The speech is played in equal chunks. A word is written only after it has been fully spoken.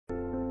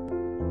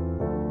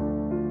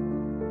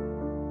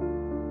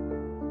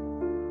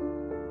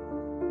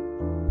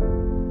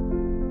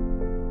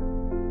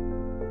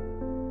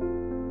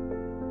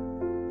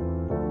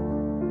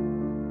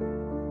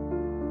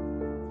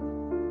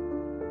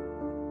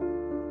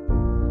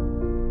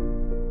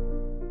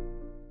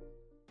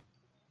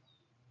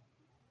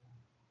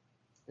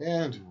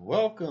And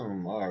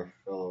welcome, our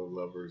fellow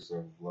lovers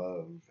of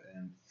love,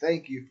 and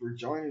thank you for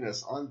joining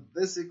us on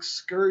this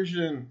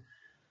excursion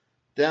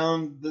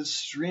down the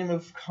stream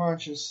of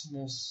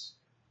consciousness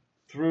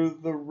through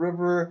the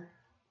river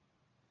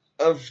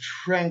of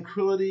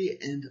tranquility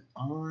and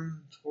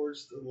on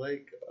towards the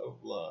lake of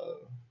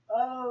love.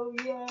 Oh,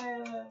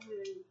 yeah.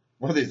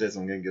 One of these days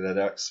I'm going to get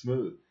that out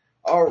smooth.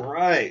 All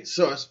right,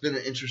 so it's been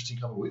an interesting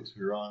couple of weeks.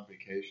 We were on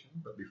vacation,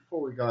 but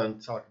before we go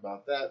and talk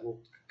about that, we'll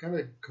kind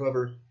of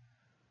cover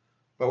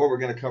what we're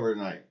going to cover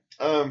tonight.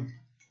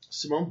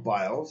 Simone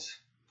Biles,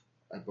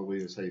 I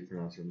believe is how you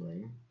pronounce her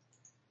name,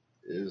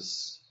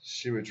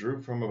 she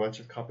withdrew from a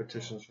bunch of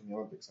competitions from the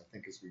Olympics. I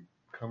think as we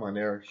come on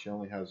air, she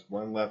only has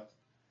one left.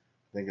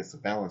 I think it's the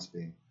balance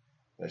beam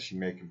that she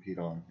may compete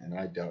on, and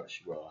I doubt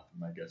she will.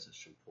 My guess is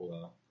she'll pull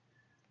out.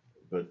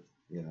 But,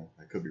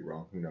 I could be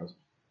wrong. Who knows?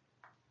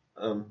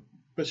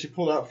 But she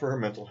pulled out for her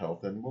mental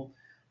health, and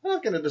I'm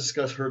not going to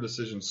discuss her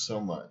decision so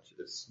much.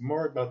 It's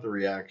more about the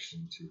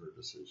reaction to her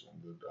decision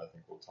that I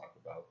think we'll talk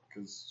about,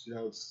 because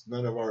it's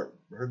none of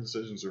her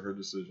decisions are her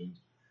decisions,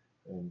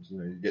 and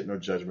you get no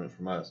judgment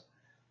from us.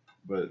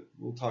 But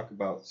we'll talk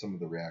about some of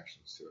the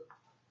reactions to it,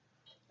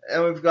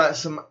 and we've got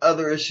some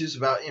other issues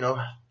about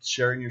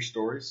sharing your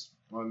stories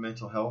on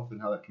mental health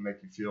and how that can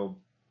make you feel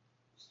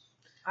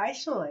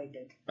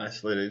Isolated.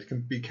 It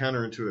can be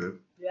counterintuitive.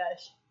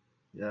 Yes.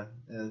 Yeah,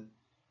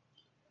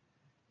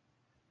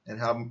 and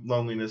how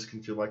loneliness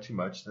can feel like too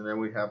much. And then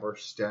we have our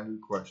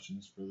standard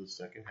questions for the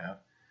second half.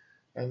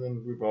 And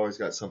then we've always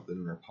got something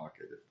in our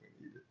pocket if we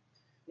need it.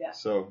 Yeah.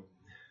 So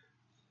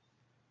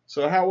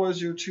how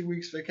was your 2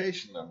 weeks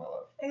vacation, my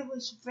love? It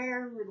was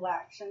very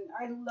relaxing.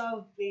 I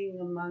love being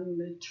among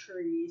the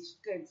trees.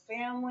 Good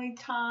family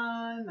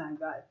time. I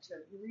got to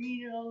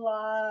read a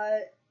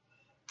lot.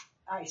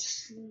 I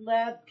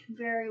slept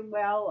very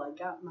well. I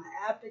got my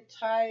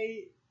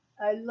appetite.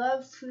 I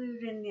love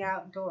food in the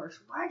outdoors.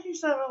 Why does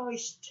that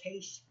always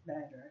taste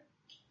better?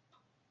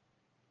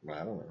 Well,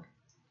 I don't know.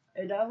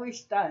 It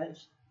always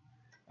does.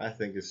 I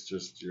think it's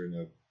just you're in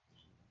a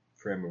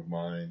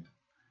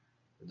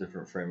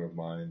different frame of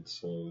mind,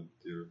 so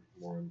you're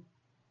more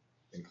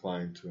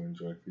inclined to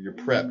enjoy food. You're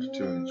prepped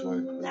to enjoy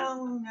food.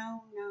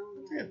 No.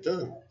 It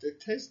doesn't. It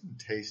doesn't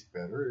taste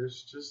better.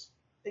 It's just.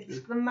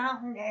 It's the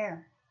mountain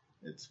air.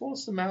 It's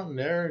the mountain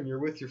air, and you're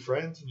with your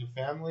friends and your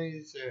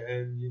families,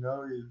 and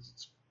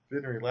it's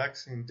been a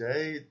relaxing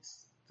day.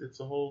 It's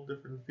a whole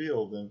different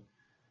feel than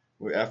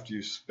after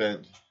you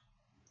spent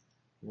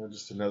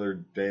just another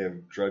day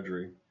of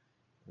drudgery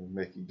and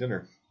making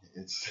dinner.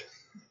 It's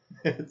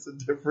there's a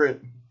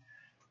different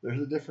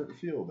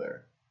feel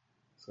there.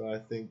 So I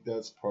think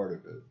that's part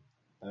of it.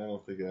 I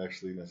don't think it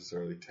actually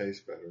necessarily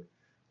tastes better.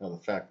 Now the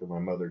fact that my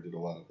mother did a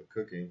lot of the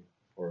cooking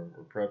or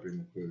prepping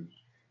the food,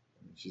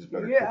 she's a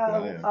better cook than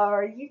I am.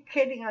 Are you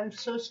kidding? I'm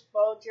so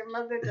spoiled. Your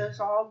mother does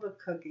all the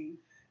cooking.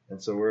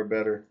 And so we're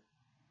better.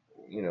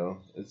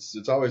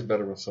 It's always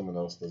better when someone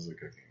else does the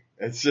cooking.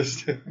 It's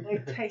just.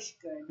 It tastes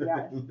good,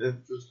 yeah.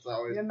 It's just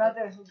always. Your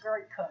mother's a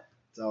great cook.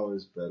 It's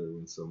always better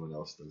when someone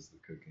else does the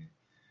cooking.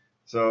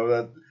 So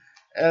that,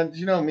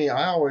 and me,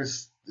 I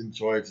always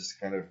enjoy just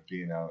kind of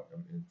being out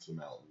into the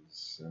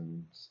mountains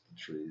and the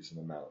trees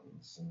and the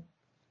mountains and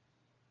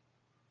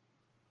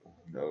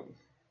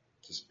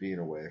just being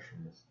away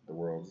from the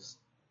world.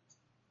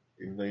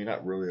 Even though you're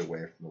not really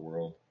away from the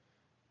world,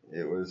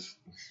 it was.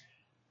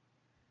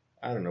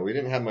 I don't know. We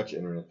didn't have much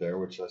internet there,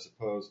 which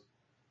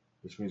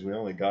means we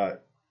only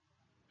got,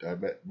 I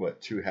bet,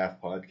 2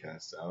 half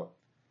podcasts out.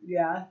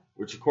 Yeah.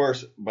 Which, of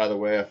course, by the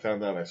way, I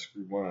found out I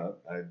screwed one up.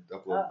 I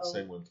uploaded the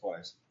same one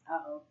twice.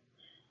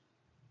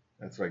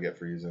 That's what I get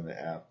for using the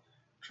app,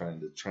 trying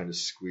to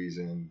squeeze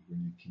in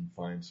when you can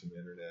find some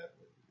internet.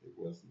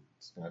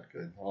 It's not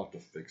good. I'll have to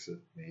fix it,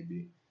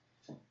 maybe.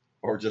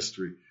 Or just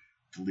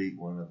delete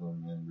one of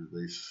them and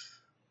release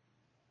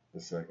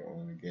the second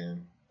one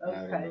again.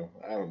 Okay.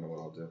 I don't know what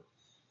I'll do.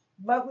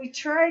 But we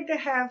tried to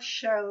have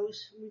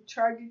shows. We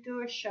tried to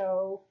do a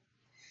show,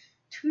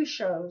 2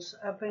 shows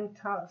up in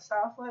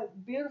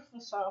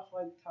beautiful South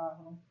Lake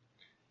Tahoe.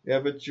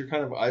 Yeah, but you're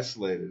kind of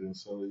isolated, and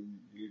so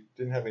you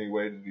didn't have any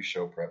way to do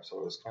show prep, so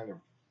it was kind of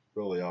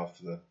really off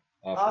the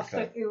cuff.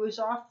 It was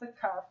off the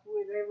cuff.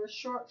 They were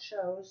short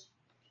shows.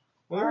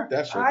 Well, they weren't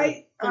that short.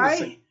 It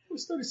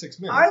was 36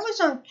 minutes. I was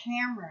on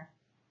camera.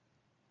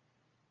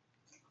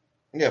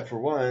 Yeah, for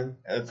one.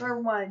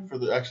 For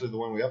the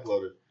one we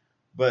uploaded.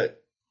 But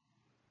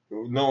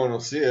no one will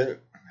see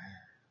it.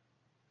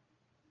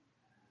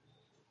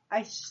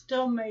 I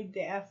still made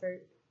the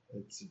effort.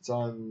 It's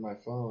on my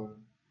phone.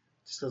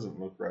 It just doesn't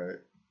look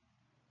right.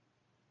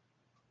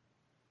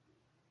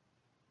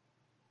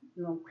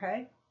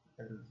 Okay.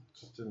 It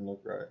just didn't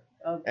look right.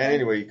 Okay. And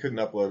anyway, you couldn't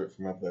upload it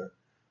from up there.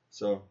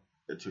 So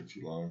it took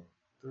too long.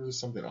 There was just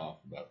something off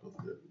about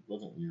it. It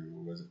wasn't you. It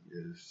wasn't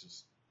it. It's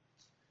just,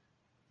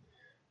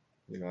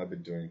 I've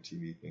been doing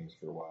TV things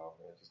for a while,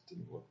 but it just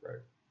didn't look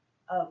right.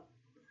 Oh.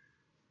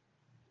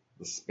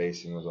 The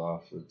spacing was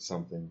off.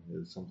 Something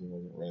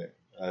wasn't right.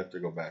 I have to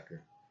go back and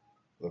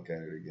look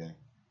at it again.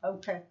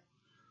 Okay.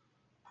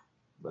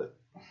 But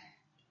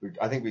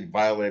I think we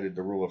violated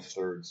the rule of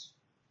thirds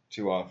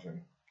too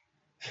often.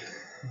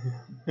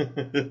 I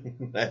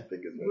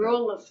think it's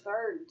Rule of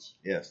thirds.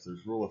 Yes,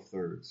 there's rule of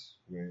thirds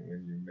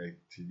when you make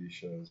TV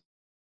shows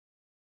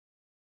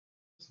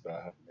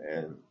about how,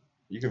 and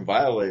you can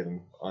violate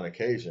them on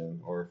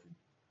occasion or if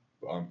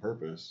you, on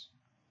purpose.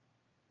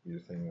 You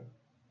think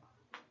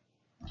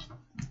that,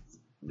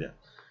 yeah.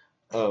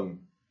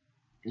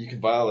 You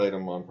can violate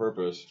them on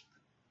purpose,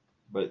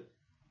 but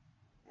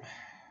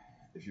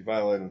if you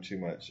violate them too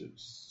much,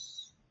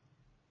 it's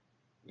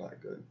not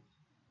good.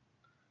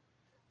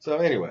 So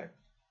anyway,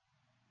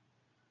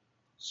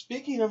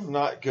 speaking of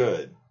not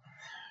good,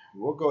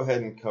 we'll go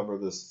ahead and cover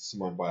this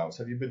Simone Biles.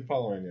 Have you been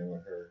following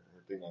her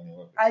thing on the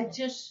Olympics?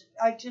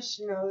 I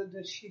just know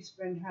that she's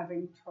been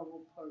having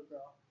trouble, poor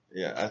girl.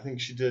 Yeah, I think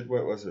she did.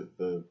 What was it?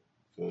 The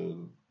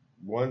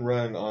one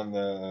run on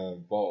the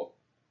vault,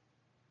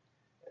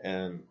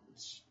 and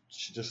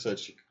she just said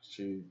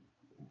she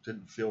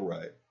didn't feel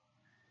right. It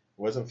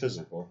wasn't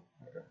physical.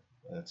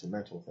 It's a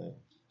mental thing.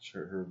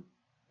 Her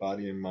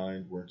body and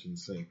mind weren't in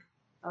sync.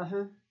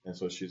 And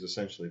so she's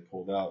essentially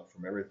pulled out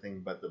from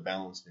everything but the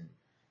balance beam.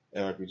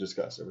 And like we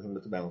discussed, everything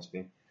but the balance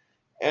beam.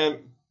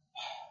 And,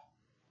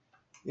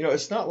 you know,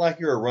 it's not like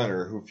you're a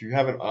runner who, if you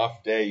have an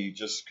off day, you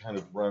just kind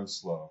of run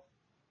slow.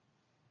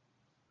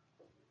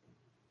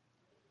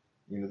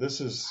 You know,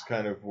 this is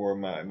kind of where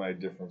my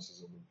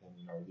differences of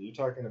opinion are. You're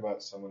talking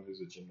about someone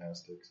who's a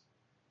gymnastics.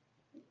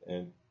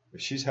 And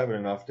if she's having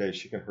an off day,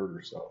 she can hurt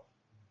herself.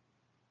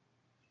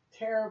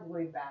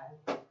 Terribly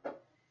bad.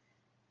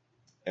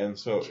 And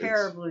so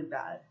terribly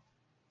bad.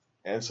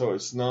 And so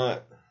it's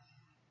not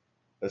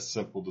a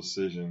simple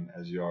decision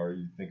as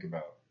you think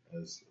about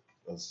as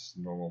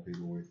normal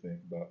people we think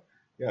about.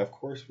 Yeah, of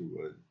course we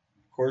would.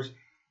 Of course,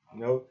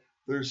 you know,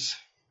 there's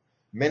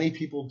many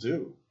people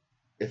do.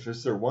 If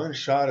it's their one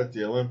shot at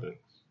the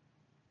Olympics,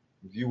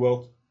 you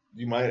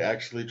might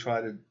actually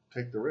try to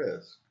take the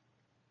risk.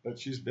 But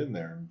she's been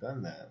there and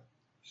done that.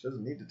 She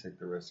doesn't need to take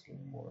the risk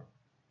anymore.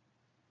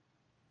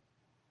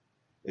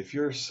 If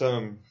you're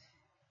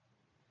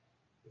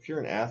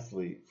an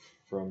athlete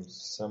from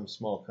some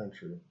small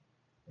country,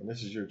 and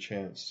this is your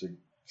chance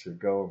to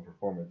go and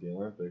perform at the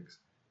Olympics,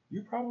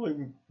 you probably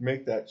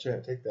take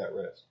that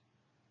risk.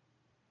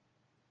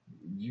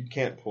 You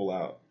can't pull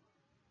out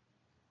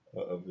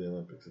of the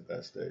Olympics at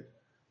that stage.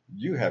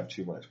 You have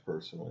too much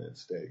personally at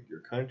stake. Your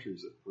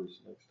country's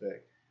personally at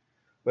stake.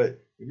 But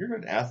when you're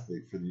an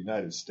athlete for the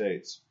United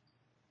States,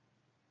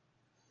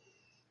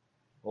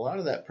 a lot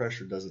of that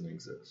pressure doesn't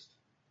exist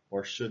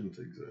or shouldn't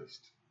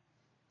exist.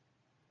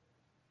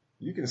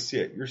 You can see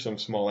it. You're some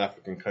small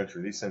African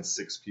country. They send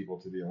 6 people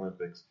to the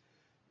Olympics,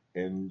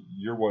 and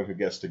you're one who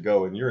gets to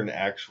go, and you're an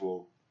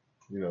actual,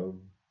 you know,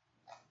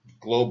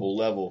 global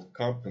level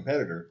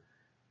competitor.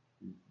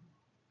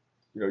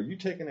 You know, you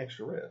take an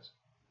extra risk.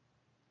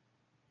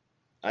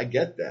 I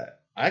get that.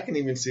 I can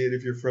even see it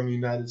if you're from the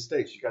United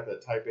States. You got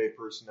that type A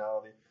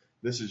personality.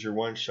 This is your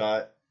one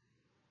shot.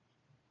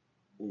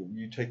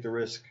 You take the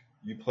risk.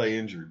 You play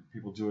injured.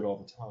 People do it all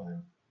the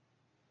time.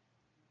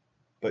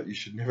 But you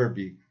should never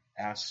be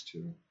asked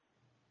to.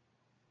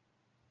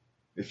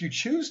 If you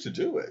choose to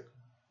do it,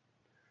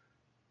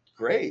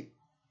 great.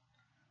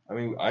 I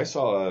mean, I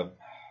saw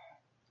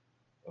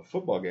a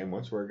football game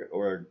once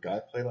where a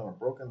guy played on a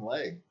broken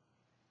leg.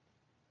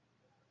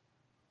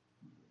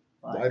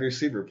 Wide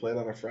receiver played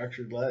on a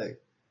fractured leg.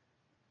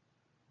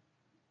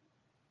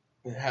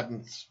 It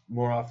happens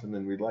more often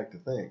than we'd like to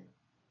think.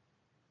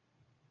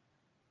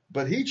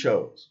 But he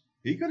chose.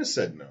 He could have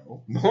said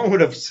no. No one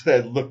would have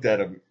looked at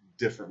him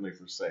differently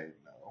for saying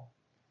no.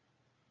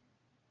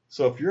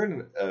 So if you're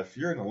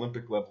an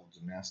Olympic level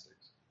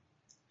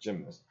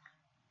gymnast,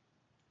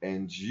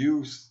 and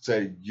you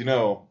say, you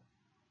know,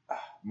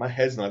 my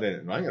head's not in it,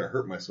 and I'm going to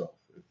hurt myself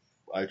if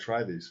I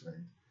try these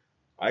things,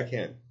 I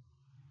can't.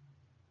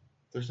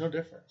 There's no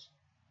difference.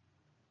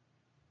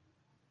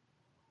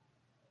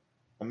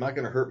 I'm not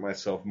going to hurt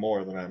myself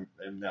more than I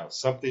am now.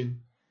 Something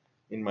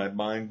in my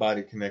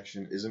mind-body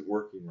connection isn't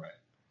working right.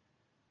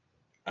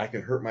 I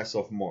can hurt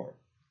myself more.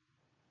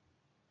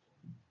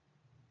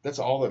 That's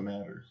all that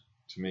matters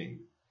to me.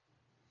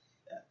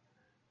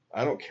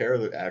 I don't care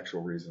the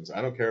actual reasons.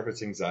 I don't care if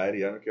it's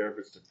anxiety. I don't care if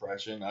it's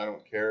depression. I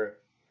don't care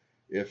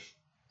if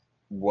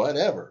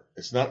whatever.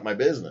 It's not my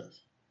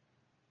business.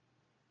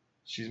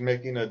 She's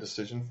making a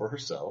decision for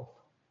herself.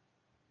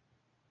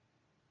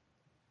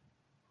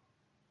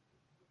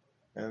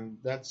 And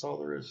that's all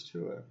there is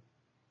to it.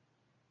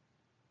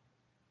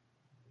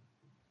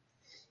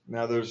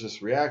 Now there's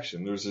this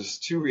reaction. There's this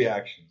 2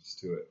 reactions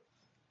to it,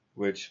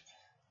 which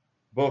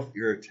both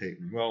irritate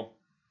me. Well,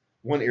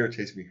 one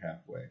irritates me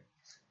halfway.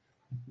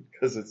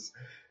 Because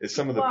it's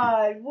some of the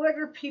Why? What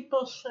are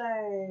people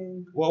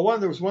saying? Well,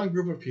 there was one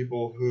group of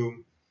people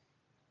who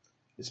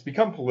it's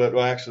become political.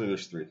 Well, actually,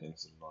 there's 3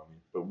 things that annoy me,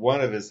 but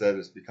one of it is that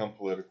it's become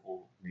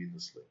political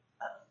needlessly.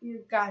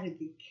 You've got to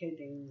be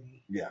kidding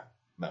me. Yeah,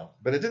 no,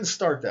 but it didn't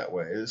start that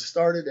way. It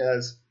started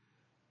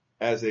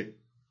as a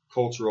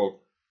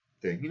cultural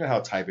thing. You know how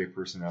type A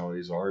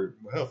personalities are.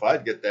 Well, if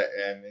I'd get that,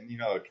 and you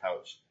know how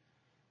couch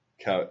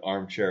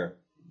armchair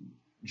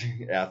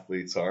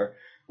athletes are.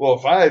 Well,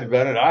 if I had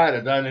done it, I'd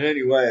have done it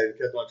anyway. And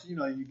kept on, you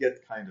know, you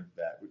get kind of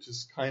that, which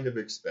is kind of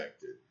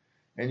expected.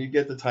 And you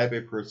get the type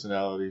A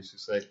personalities who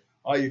say,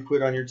 "Oh, you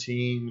quit on your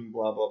team and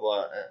blah blah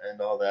blah,"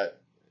 and all that.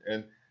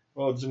 And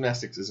well,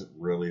 gymnastics isn't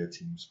really a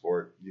team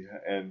sport.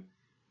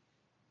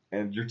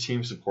 And your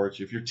team supports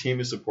you. If your team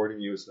is supporting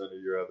you, it's none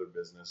of your other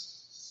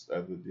business.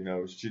 You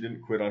know, she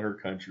didn't quit on her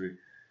country.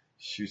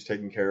 She was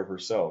taking care of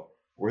herself.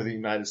 We're the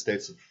United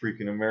States of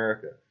freaking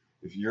America.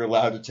 If you're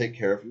allowed to take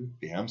care of your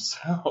damn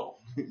self,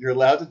 you're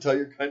allowed to tell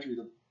your country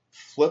to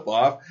flip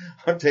off.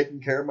 I'm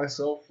taking care of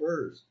myself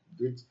first.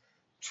 It's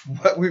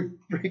what we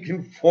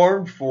freaking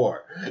formed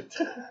for.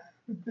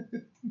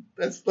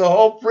 That's the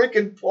whole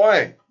freaking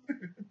point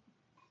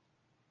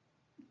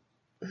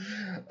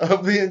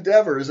of the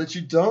endeavor, is that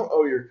you don't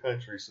owe your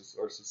country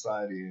or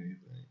society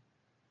anything.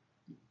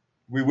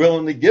 We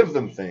willingly give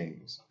them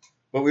things,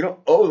 but we don't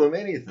owe them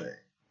anything.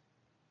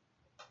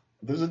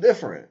 There's a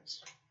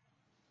difference.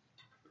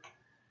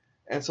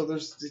 And so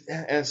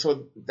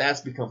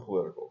that's become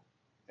political.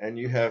 And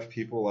you have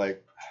people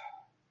like,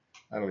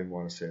 I don't even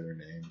want to say their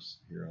names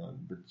here on,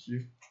 but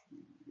you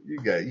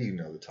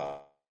know the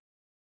talking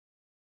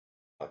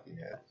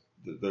heads.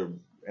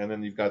 And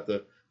then you've got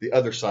the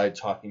other side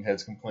talking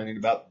heads complaining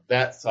about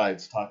that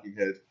side's talking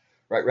heads,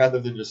 right? Rather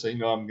than just saying,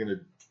 no, I'm going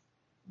to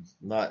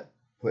not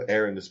put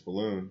air in this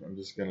balloon. I'm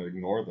just going to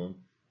ignore them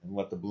and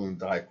let the balloon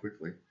die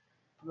quickly.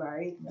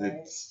 Right.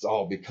 It's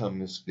all become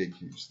this big,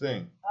 huge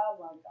thing. Oh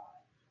my God.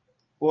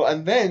 Well,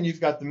 and then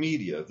you've got the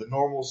media, the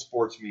normal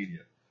sports media,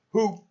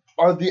 who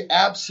are the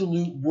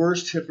absolute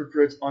worst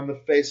hypocrites on the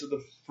face of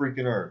the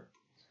freaking earth.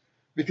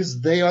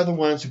 Because they are the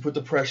ones who put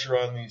the pressure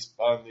on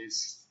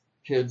these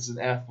kids and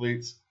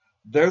athletes.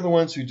 They're the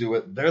ones who do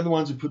it. They're the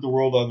ones who put the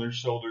world on their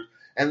shoulders.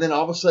 And then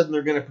all of a sudden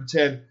they're going to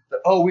pretend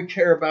that, oh, we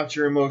care about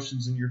your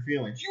emotions and your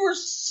feelings. You are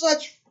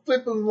such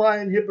flippin'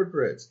 lying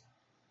hypocrites.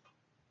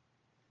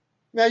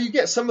 Now, you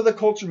get some of the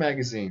culture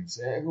magazines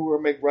who are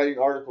writing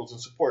articles in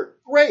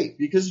support. Great,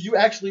 because you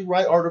actually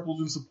write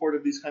articles in support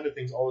of these kind of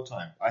things all the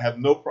time. I have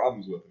no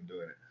problems with them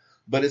doing it.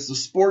 But it's the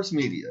sports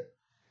media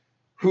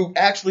who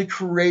actually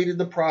created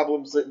the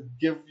problems that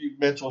give you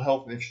mental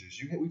health issues.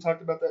 We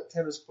talked about that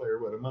tennis player,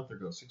 a month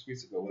ago, 6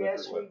 weeks ago, whatever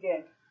yes, it was. we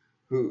did.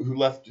 Who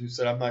left, who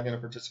said, I'm not going to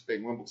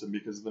participate in Wimbledon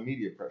because of the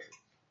media pressure.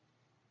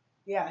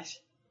 Yes.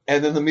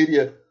 And then the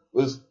media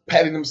was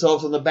patting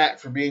themselves on the back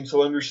for being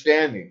so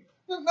understanding.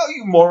 No,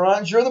 you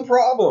morons, you're the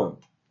problem.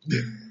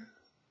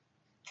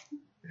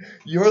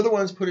 You're the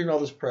ones putting all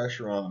this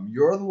pressure on them.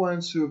 You're the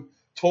ones who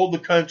told the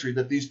country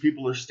that these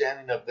people are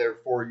standing up there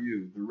for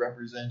you. They're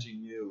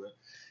representing you.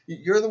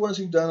 You're the ones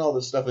who've done all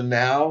this stuff, and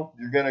now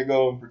you're going to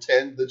go and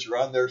pretend that you're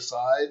on their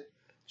side,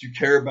 that you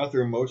care about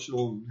their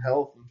emotional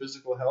health and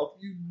physical health.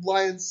 You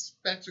lying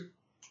spectacle.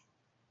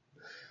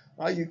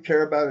 All you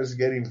care about is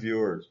getting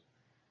viewers,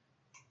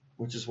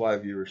 which is why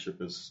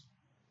viewership is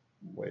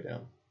way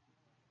down.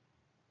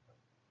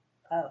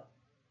 Oh.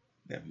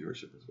 Yeah,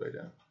 viewership is way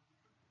down.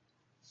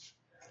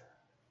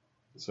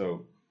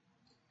 So,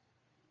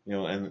 you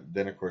know, and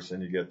then of course,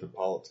 then you get the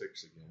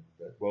politics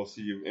again. Well,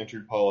 see, you've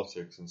entered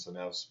politics, and so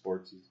now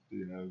sports is,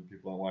 you know,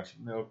 people aren't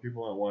watching. No,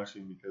 people aren't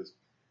watching because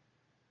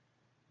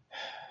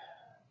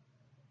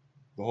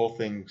the whole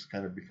thing's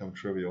kind of become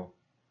trivial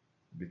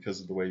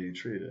because of the way you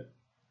treat it.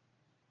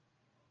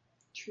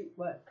 Treat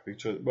what?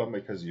 Because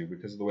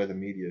of the way the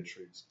media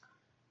treats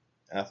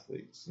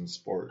athletes and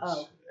sports.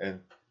 Oh. And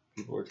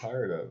people are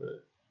tired of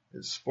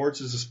it. Sports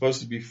is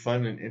supposed to be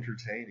fun and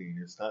entertaining.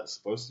 It's not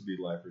supposed to be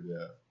life or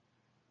death.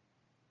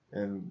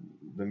 And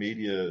the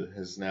media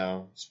has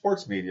now,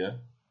 sports media,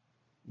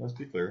 let's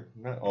be clear,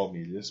 not all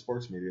media,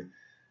 sports media,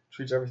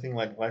 treats everything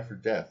like life or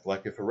death.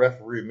 Like if a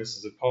referee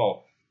misses a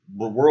call,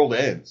 the world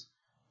ends.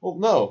 Well,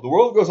 no, the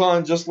world goes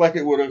on just like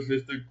it would have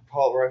if the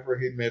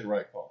referee had made the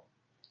right call.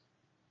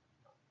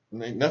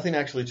 Nothing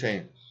actually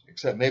changes,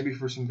 except maybe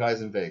for some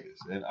guys in Vegas.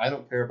 And I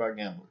don't care about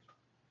gamblers.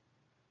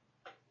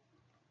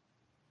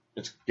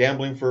 It's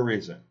gambling for a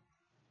reason.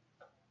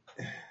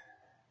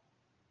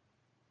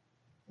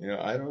 You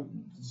know,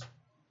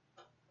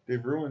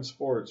 they've ruined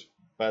sports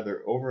by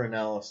their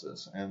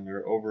over-analysis and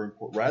their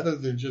rather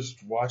than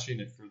just watching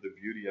it for the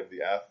beauty of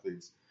the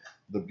athletes,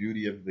 the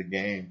beauty of the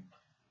game,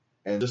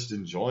 and just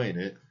enjoying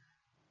it.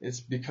 It's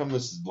become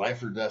this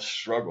life or death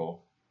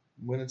struggle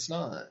when it's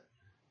not.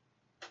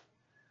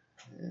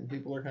 And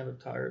people are kind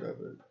of tired of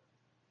it.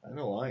 I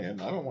know I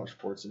am. I don't watch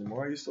sports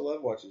anymore. I used to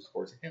love watching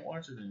sports. I can't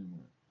watch it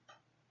anymore.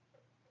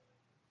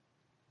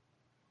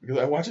 Because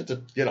I watch it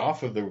to get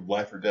off of the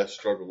life or death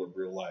struggle of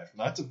real life,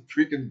 not to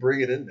freaking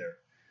bring it in there.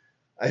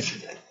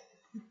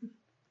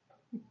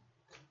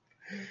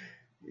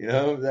 You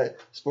know, that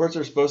sports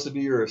are supposed to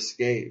be your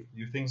escape,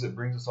 your things that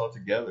brings us all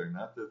together,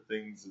 not the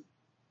things that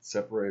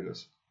separate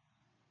us.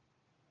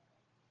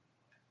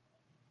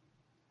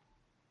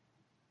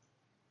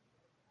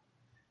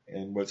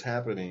 And what's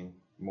happening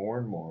more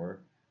and more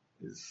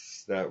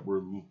is that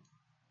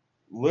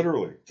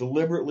Literally,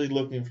 deliberately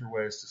looking for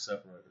ways to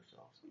separate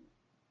ourselves.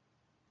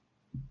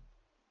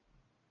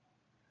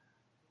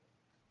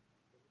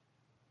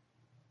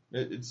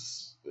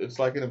 It's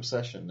like an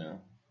obsession now,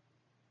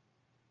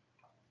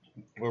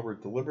 where we're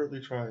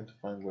deliberately trying to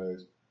find ways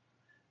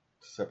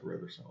to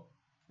separate ourselves.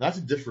 Not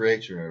to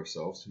differentiate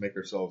ourselves, to make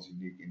ourselves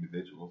unique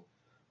individuals,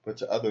 but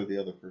to other the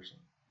other person.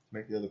 To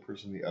make the other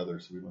person the other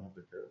so we don't have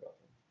to care about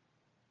them.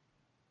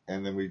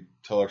 And then we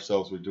tell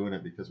ourselves we're doing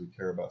it because we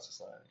care about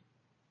society.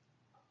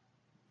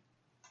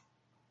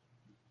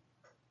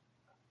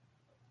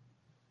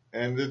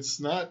 And it's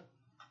not,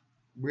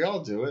 we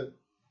all do it.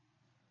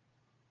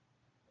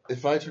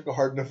 If I took a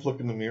hard enough look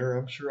in the mirror,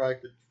 I'm sure I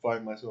could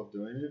find myself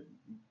doing it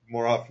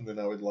more often than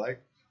I would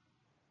like.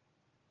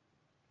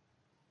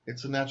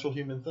 It's a natural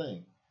human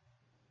thing.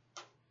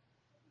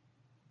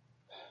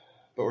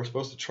 But we're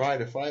supposed to try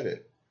to fight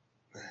it.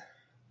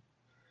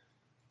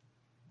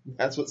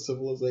 That's what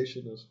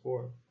civilization is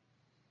for.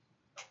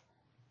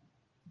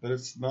 But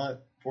it's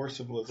not for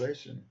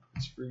civilization.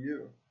 It's for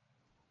you.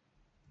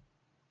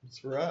 It's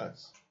for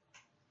us.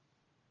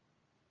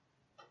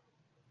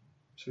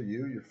 It's for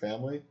you, your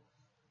family,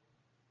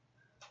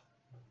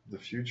 the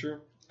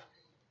future.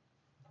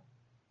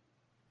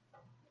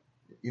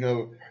 You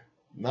know,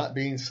 not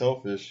being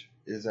selfish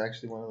is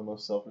actually one of the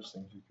most selfish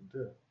things you can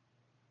do.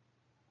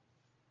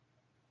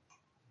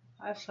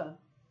 How so?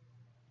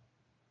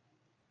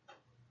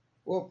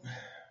 Well,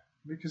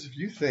 because if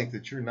you think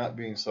that you're not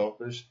being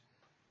selfish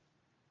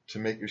to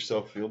make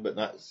yourself feel, but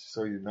not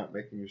so you're not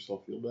making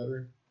yourself feel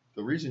better,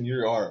 the reason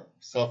you are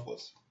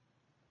selfless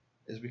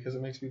is because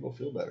it makes people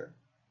feel better.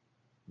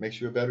 It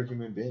makes you a better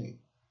human being.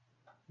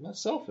 You're not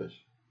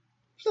selfish.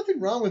 There's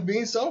nothing wrong with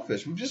being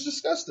selfish. We've just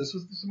discussed this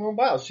with Simone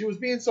Biles. She was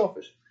being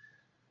selfish.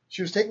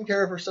 She was taking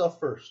care of herself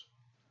first.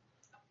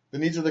 The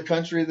needs of the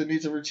country, the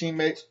needs of her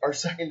teammates are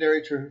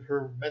secondary to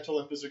her mental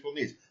and physical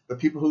needs. The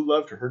people who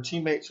loved her, her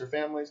teammates, her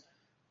families,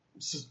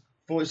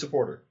 fully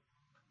support her.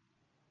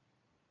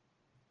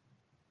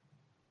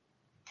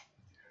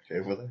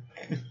 Okay with her?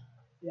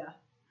 Yeah.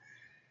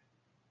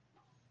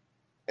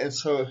 And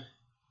so,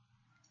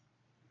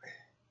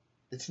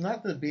 it's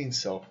not the being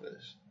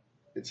selfish.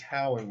 It's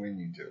how and when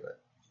you do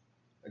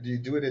it. Do you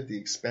do it at the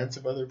expense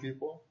of other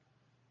people?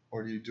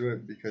 Or do you do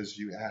it because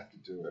you have to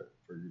do it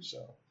for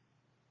yourself?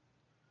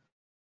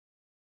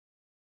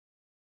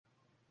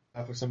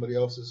 Off of somebody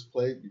else's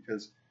plate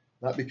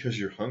not because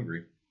you're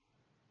hungry,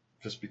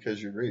 just because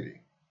you're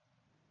greedy.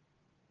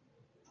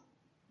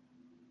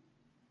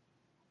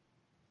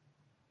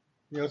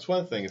 You know, it's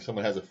one thing if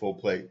someone has a full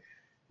plate,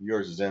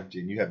 yours is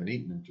empty, and you haven't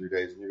eaten in 3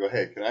 days, and you go,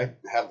 hey, can I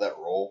have that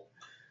roll?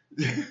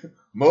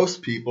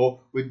 Most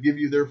people would give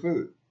you their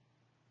food.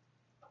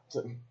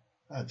 So,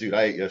 dude,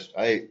 I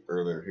ate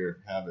earlier. Here,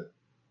 have it.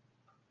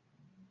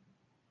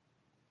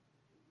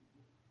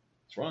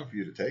 It's wrong for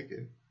you to take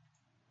it.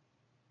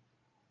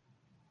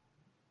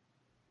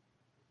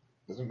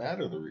 Doesn't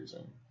matter the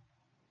reason.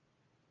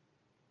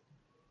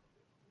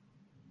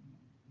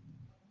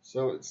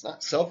 So it's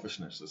not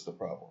selfishness that's the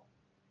problem.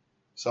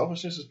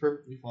 Selfishness is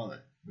perfectly fine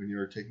when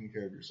you're taking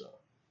care of yourself,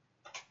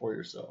 for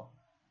yourself,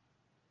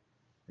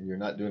 and you're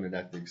not doing it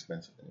at the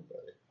expense of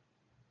anybody.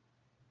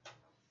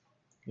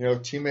 You know,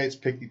 teammates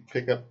pick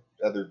up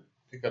your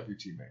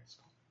teammates.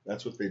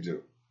 That's what they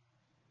do.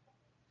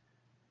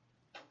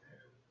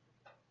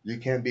 You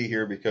can't be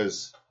here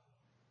because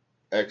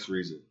X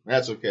reason.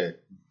 That's okay.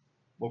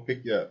 We'll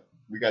pick you up.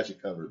 We got you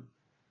covered.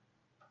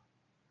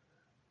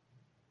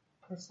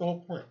 That's the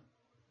whole point.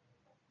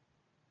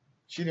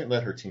 She didn't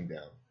let her team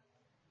down.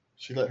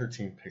 She let her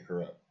team pick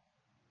her up.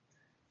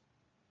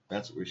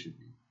 That's what we should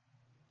be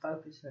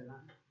focusing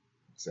on.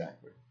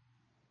 Exactly.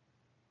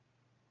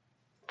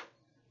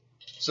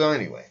 So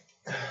anyway,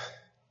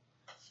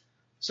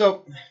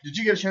 did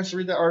you get a chance to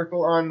read that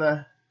article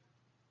on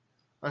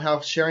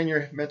how sharing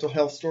your mental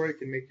health story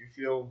can make you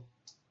feel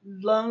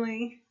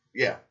lonely?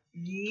 Yeah.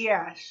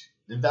 Yes.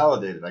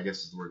 Invalidated, I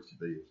guess is the word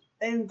they use.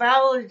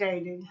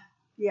 Invalidated.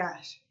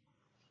 Yes.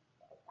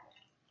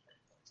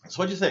 So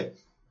what'd you think?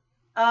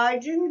 I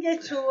didn't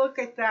get to look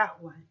at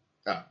that one.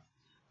 Ah.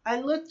 I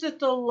looked at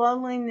the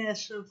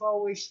loneliness of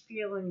always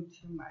feeling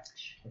too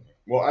much.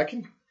 Well,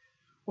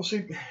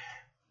 see,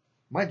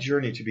 my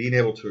journey to being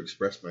able to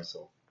express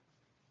myself.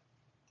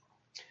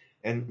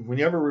 And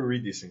whenever we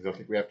read these things, I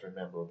think we have to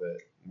remember that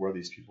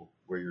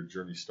where your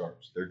journey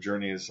starts. Their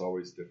journey is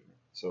always different.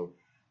 So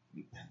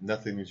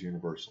nothing is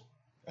universal.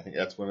 I think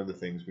that's one of the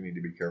things we need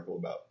to be careful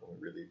about when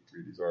we read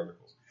these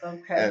articles.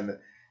 Okay.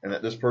 And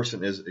that this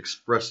person is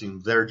expressing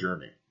their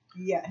journey.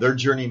 Yes. Their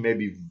journey may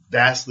be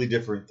vastly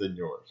different than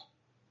yours.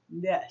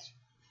 Yes.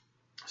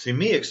 See,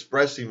 me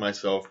expressing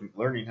myself,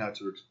 learning how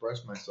to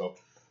express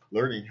myself,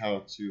 learning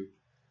how to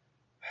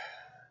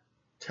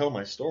tell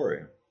my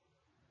story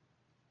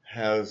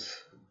has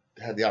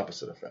had the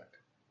opposite effect.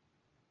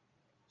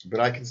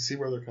 But I can see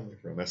where they're coming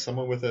from. As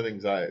someone with that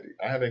anxiety,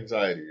 I have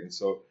anxiety, and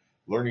so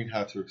learning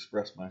how to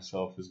express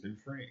myself has been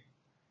freeing.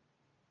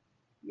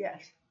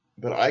 Yes.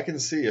 But I can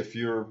see if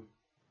you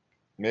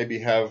maybe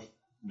have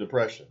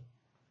depression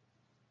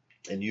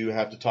and you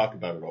have to talk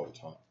about it all the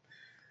time,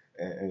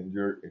 and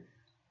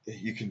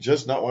you can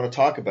just not want to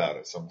talk about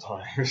it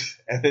sometimes,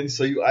 and then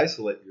so you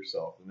isolate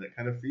yourself, and that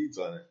kind of feeds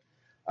on it.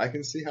 I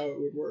can see how it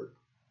would work,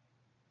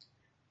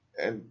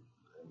 and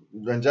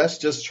that's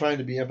just trying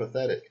to be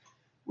empathetic.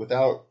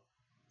 Without,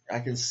 I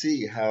can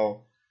see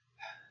how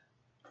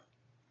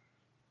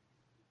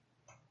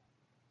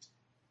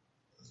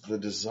the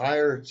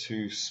desire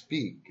to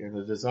speak and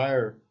the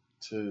desire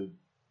to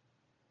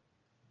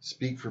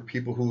speak for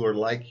people who are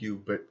like you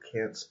but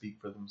can't speak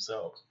for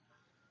themselves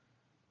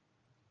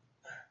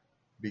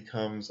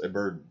becomes a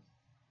burden,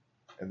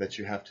 and that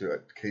you have to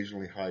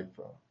occasionally hide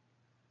from.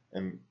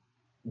 And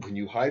when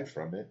you hide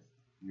from it,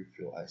 you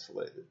feel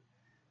isolated.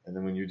 And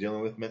then when you're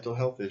dealing with mental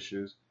health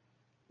issues,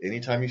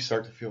 anytime you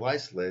start to feel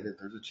isolated,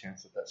 there's a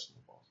chance that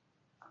snowballs.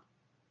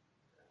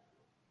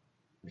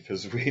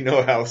 Because we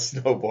know how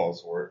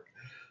snowballs work.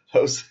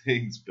 Those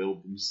things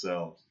build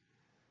themselves.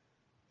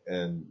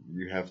 And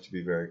you have to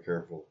be very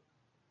careful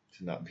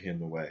to not be in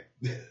the way.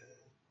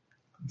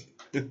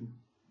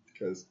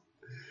 Because,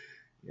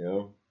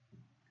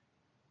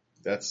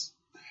 that's...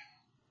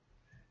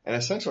 And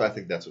essentially, I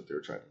think that's what they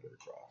were trying to get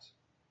across.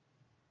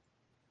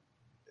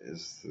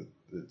 Is that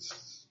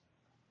it's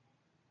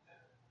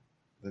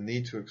the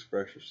need to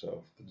express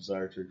yourself, the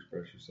desire to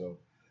express yourself,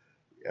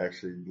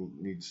 actually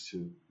needs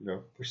to,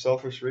 for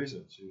selfish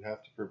reasons. You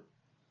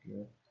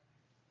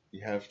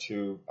have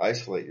to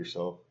isolate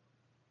yourself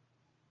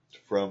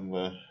from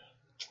the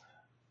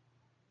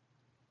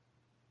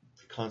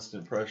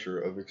constant pressure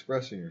of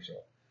expressing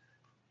yourself.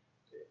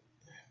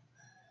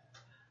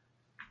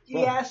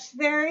 Yes,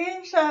 there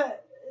is a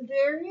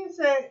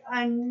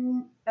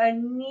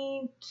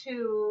need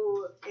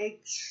to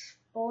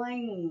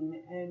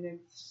explain and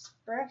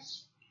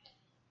express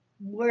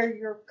where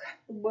you're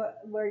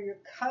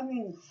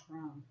coming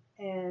from,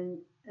 and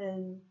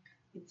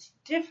it's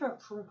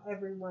different from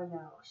everyone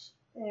else,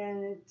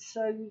 and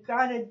so you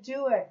got to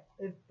do it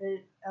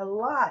a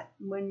lot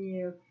when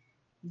you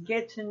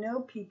get to know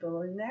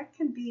people, and that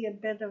can be a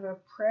bit of a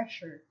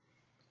pressure.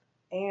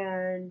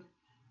 And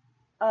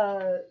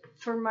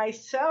for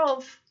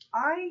myself,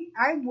 I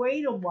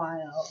wait a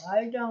while.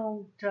 I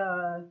don't.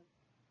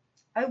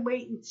 I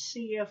wait and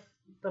see if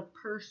the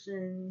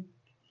person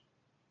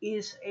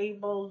is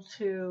able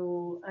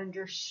to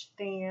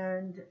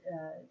understand,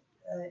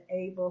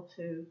 able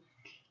to.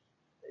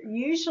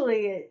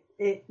 Usually,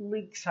 it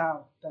leaks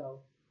out though.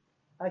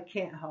 I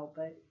can't help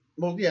it.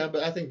 Well, yeah,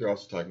 but I think they're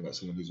also talking about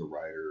someone who's a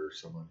writer or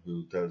someone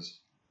who does,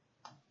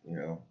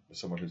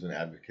 someone who's an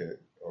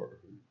advocate or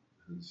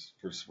who's,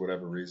 for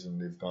whatever reason,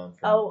 they've gone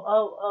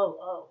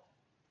from.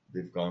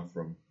 They've gone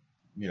from,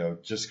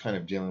 just kind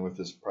of dealing with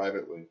this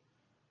privately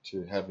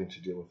to having to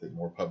deal with it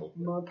more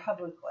publicly.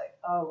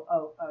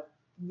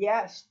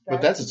 Yes.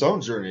 But that's its own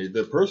journey.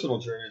 The personal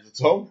journey is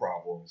its own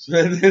problems.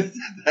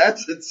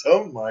 That's its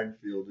own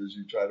minefield as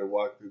you try to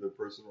walk through the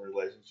personal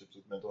relationships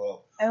with mental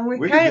health. And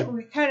we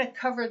kind of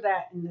cover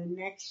that in the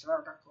next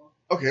article.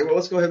 Okay, well,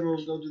 let's go ahead and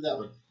we'll go do that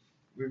one.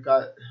 We've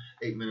got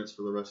 8 minutes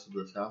for the rest of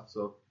this half,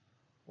 so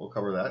we'll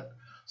cover that.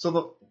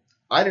 So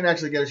I didn't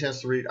actually get a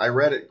chance to read. I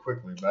read it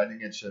quickly, but I didn't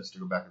get a chance to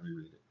go back and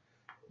reread it.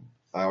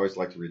 I always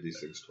like to read these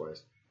things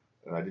twice,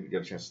 and I didn't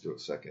get a chance to do it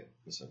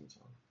the second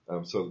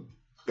time. So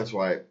that's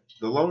why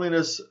the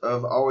loneliness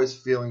of always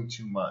feeling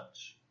too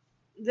much.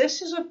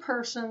 This is a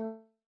person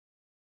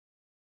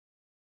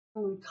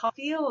who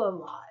feel a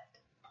lot.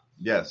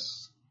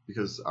 Yes,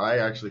 because I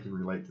actually can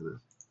relate to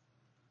this.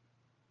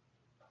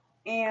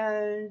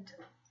 And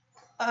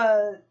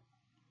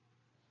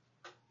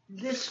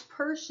this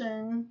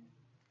person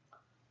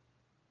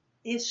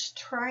is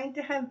trying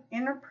to have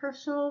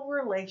interpersonal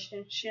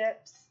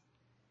relationships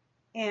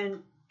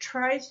and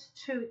tries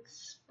to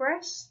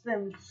express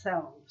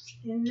themselves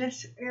in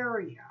this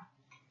area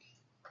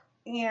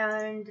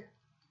and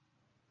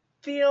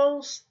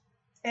feels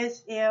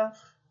as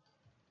if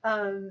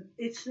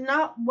it's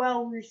not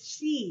well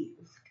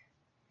received.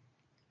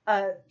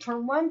 For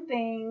one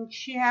thing,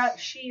 she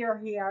or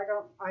he, I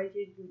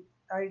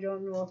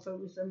don't know if it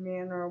was a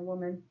man or a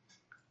woman,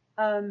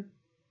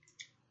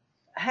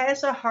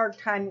 has a hard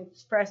time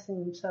expressing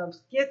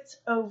themselves, gets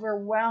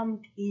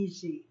overwhelmed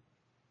easy,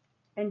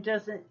 and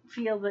doesn't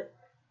feel that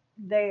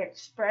they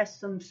express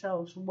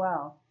themselves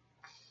well.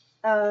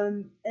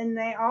 And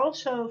they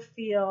also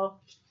feel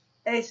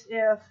as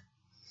if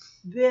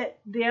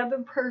the other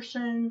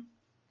person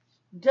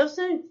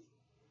doesn't,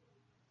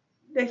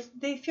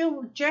 they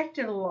feel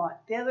rejected a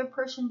lot. The other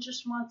person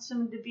just wants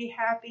them to be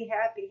happy.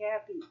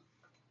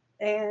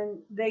 And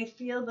they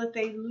feel that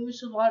they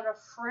lose a lot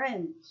of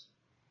friends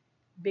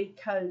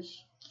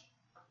because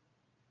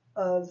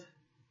of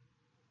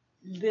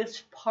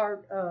this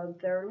part of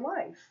their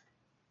life.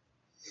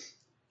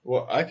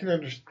 Well, I can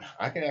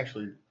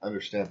actually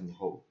understand the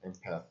whole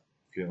empath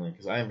feeling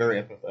because I am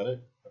very empathetic.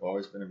 I've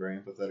always been a very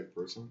empathetic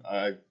person.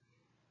 I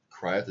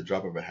cry at the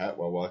drop of a hat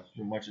while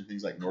watching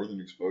things like Northern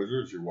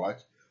Exposure. As we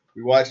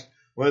watched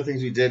one of the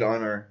things we did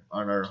on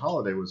our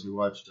holiday was we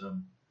watched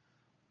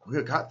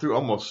we got through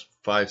almost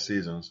 5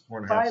 seasons,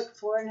 4.5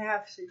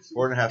 4.5 seasons.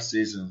 4.5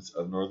 seasons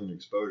of Northern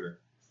Exposure.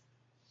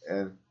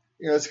 And,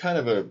 it's kind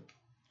of a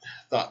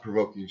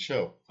thought-provoking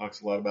show.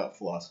 Talks a lot about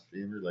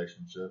philosophy and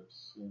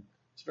relationships. And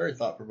it's a very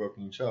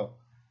thought-provoking show.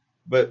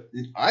 But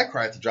I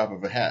cry at the drop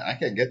of a hat. I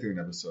can't get through an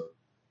episode,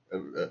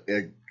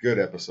 a good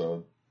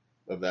episode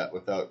of that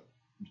without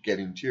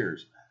getting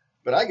tears.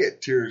 But I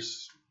get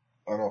tears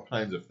on all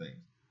kinds of things.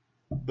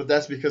 But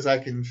that's because I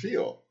can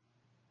feel.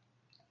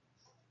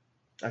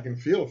 I can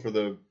feel for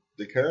the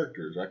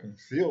characters. I can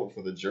feel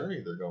for the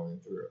journey they're going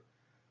through.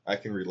 I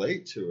can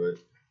relate to it,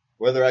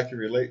 whether I can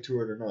relate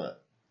to it or not.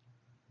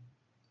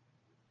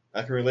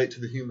 I can relate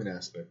to the human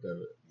aspect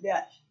of it.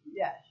 Yes.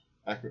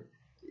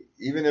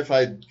 Even if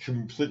I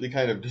completely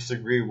kind of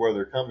disagree where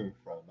they're coming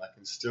from, I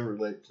can still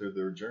relate to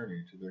their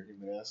journey, to their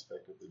human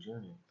aspect of the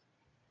journey.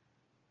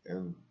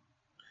 And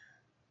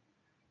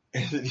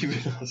even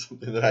though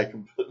something that I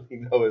completely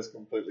know is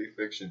completely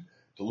fiction,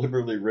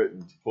 deliberately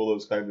written to pull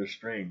those kind of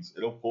strings,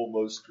 it'll pull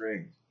those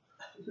strings.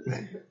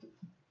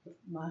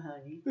 My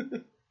honey.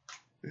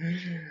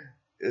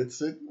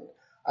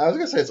 I was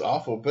going to say it's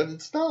awful, but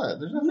it's not.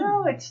 There's nothing.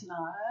 No, it's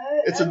not.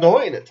 It's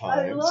annoying at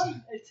times. I love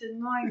it. It's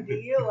annoying to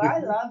you. I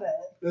love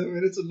it. I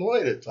mean, it's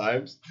annoying at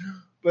times,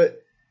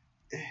 but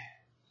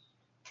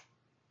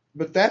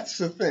that's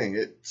the thing.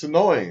 It's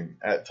annoying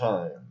at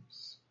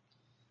times.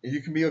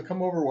 You can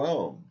become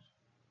overwhelmed.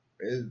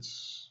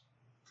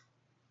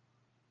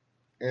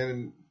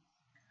 And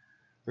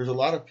there's a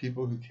lot of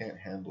people who can't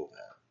handle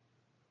that.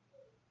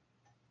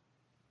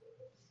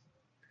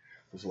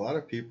 There's a lot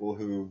of people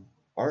who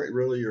aren't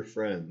really your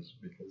friends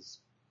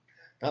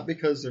not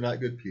because they're not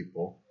good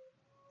people,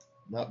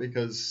 but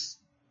because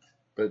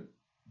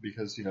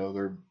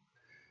they're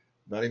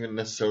not even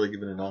necessarily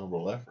giving an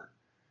honorable effort,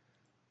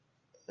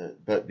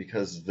 but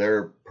because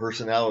their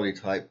personality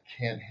type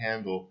can't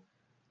handle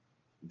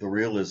the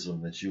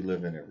realism that you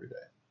live in every day.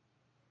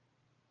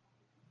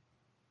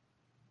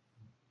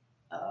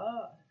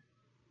 Oh.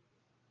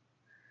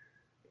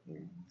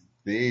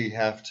 They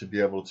have to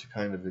be able to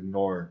kind of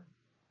ignore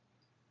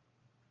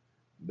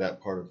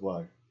that part of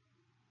life.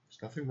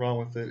 There's nothing wrong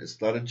with it.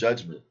 It's not a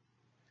judgment.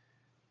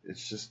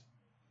 It's just,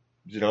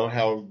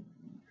 how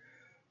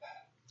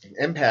an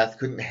empath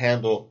couldn't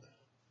handle,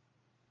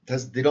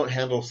 they don't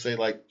handle, say,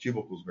 like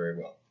cubicles very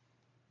well.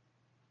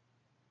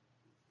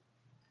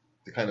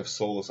 The kind of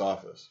soulless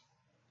office.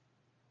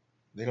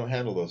 They don't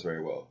handle those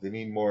very well. They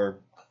need more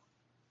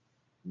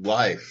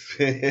life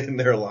in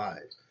their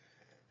lives,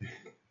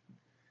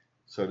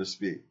 so to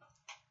speak.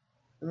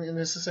 I mean,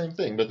 it's the same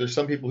thing, but there's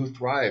some people who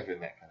thrive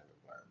in that kind of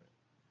environment.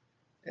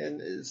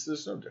 And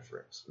there's no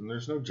difference. And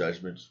there's no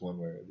judgment just one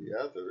way or the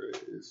other.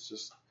 It's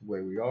just the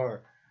way we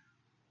are.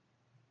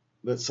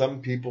 But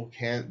some people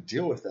can't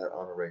deal with that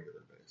on a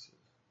regular basis.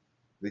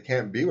 They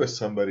can't be with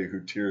somebody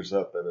who tears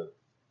up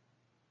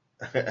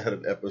at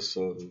an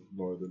episode of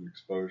Northern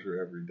Exposure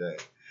every day.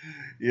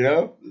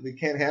 They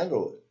can't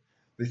handle it.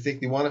 They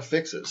think they want to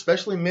fix it.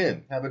 Especially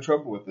men have a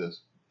trouble with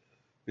this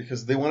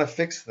because they want to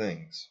fix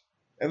things.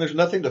 And there's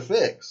nothing to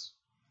fix.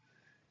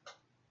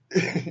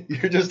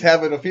 You're just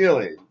having a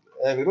feeling.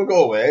 And it'll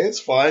go away. It's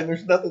fine.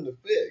 There's nothing to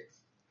fix.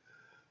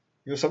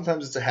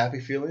 Sometimes it's a happy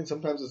feeling.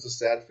 Sometimes it's a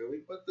sad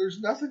feeling. But there's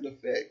nothing to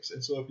fix.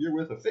 And so if you're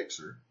with a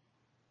fixer,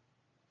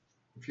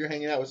 if you're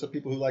hanging out with some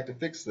people who like to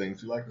fix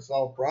things, who like to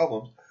solve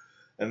problems,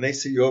 and they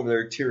see you over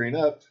there tearing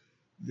up,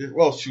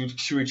 well,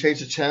 should we change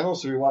the channel?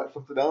 Should we watch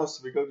something else?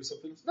 Should we go do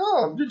something else? No,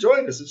 I'm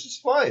enjoying this. It's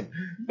just fine.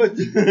 But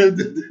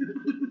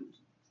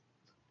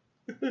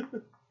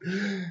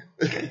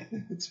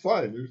it's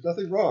fine. There's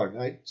nothing wrong.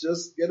 I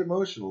just get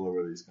emotional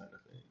over these kind of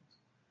things.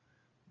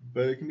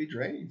 But it can be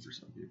draining for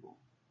some people.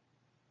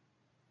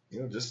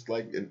 Just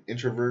like an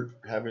introvert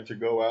having to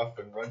go off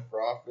and run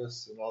for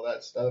office and all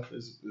that stuff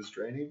is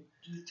draining.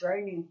 It's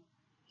draining.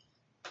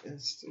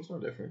 There's no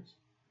difference.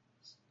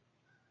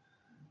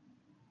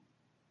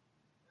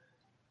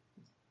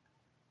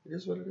 It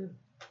is what it is.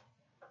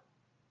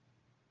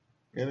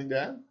 Anything to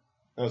add?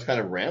 That was kind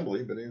of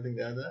rambly, but anything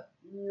to add to that?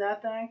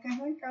 Nothing I can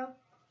think of.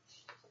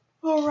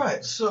 All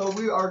right, so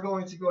we are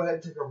going to go ahead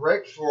and take a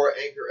break for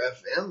Anchor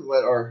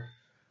FM.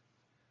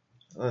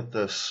 Let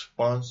the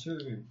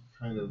sponsor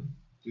kind of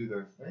do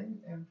their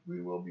thing, and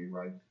we will be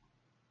right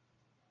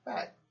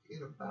back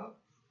in about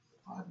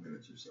 5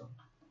 minutes or so.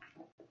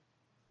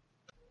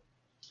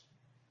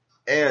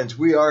 And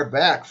we are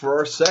back for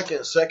our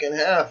second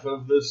half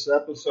of this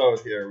episode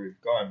here. We've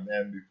gone,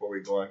 and before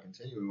we go on and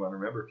continue, we want to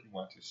remember if you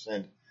want to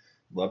send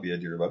Lovey a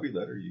Dear Lovey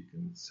letter, you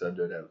can send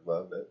it at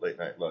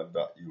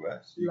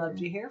love@latenightLove.us. Love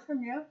to hear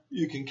from you.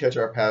 You can catch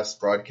our past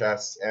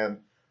broadcasts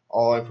and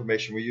all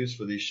information we use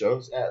for these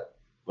shows at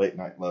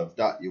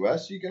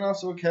latenightLove.us. You can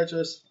also catch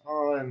us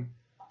on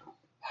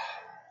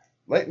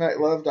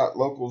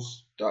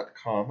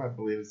latenightLove.locals.com, I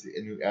believe is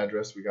the new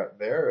address we got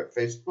there, at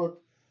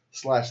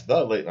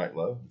Facebook/The Late Night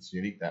Love. It's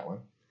unique, that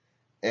one.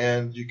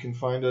 And you can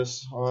find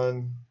us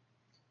on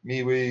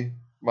MeWe,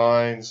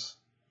 Minds,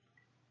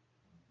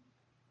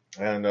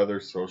 and other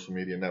social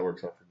media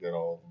networks. I forget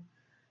all of them.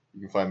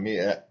 You can find me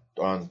at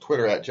on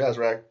Twitter at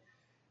JazzRack.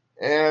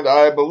 And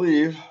I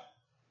believe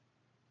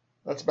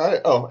that's about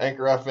it. Oh,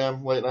 Anchor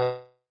FM, Late Night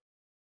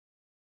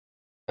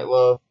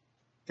Love,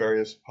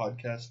 various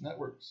podcast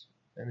networks.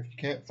 And if you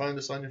can't find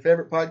us on your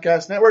favorite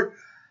podcast network,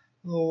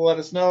 let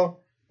us know,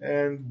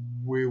 and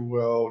we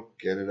will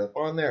get it up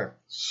on there.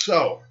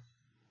 So,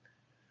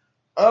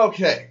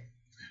 okay,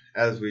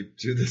 as we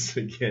do this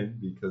again,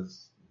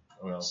 because,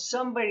 well,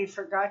 somebody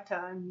forgot to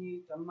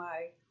unmute the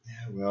mic.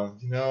 Yeah,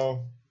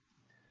 well,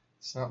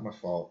 it's not my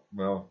fault.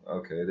 Well,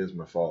 okay, it is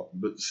my fault,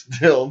 but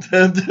still. It's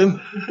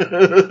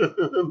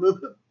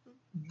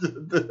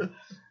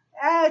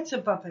a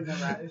bump in the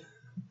road.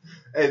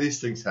 Hey,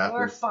 these things happen.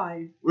 We're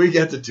fine. We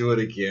get to do it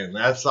again.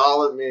 That's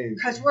all it means.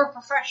 Because we're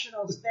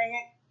professionals, dang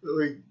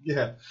it.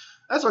 Yeah.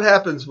 That's what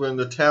happens when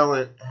the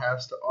talent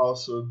has to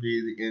also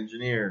be the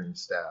engineering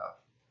staff.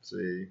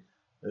 See,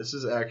 this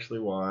is actually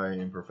why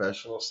in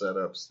professional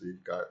setups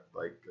you've got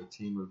like a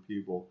team of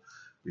people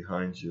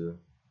behind you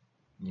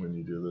when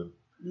you do the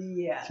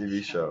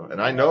TV show. And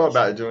I know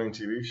about doing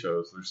TV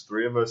shows. There's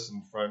 3 of us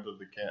in front of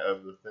the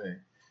thing.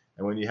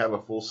 And when you have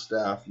a full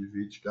staff, you've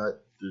each got,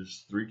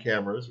 there's 3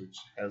 cameras, which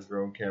has their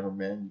own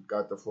cameraman. You've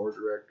got the floor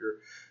director,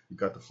 you've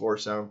got the floor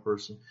sound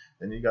person,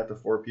 and you got the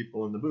 4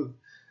 people in the booth.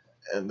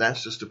 And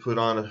that's just to put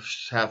on a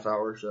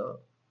half-hour show.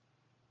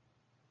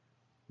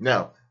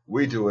 Now,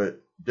 we do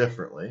it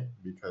differently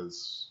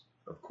because,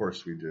 of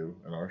course we do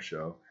in our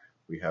show.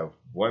 We have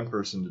 1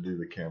 person to do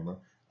the camera,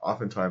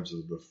 oftentimes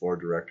is the floor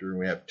director, and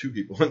we have 2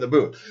 people in the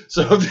booth.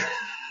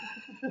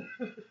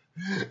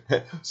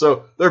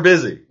 So they're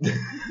busy.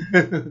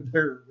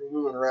 They're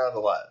moving around a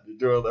lot.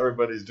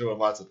 Everybody's doing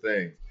lots of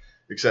things,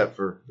 except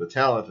for the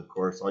talent, of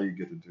course. All you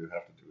have to do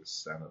is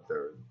stand up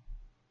there and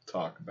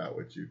talk about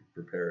what you've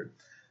prepared.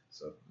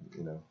 So,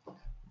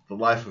 the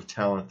life of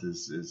talent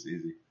is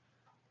easy.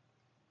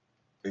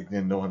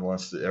 Again, no one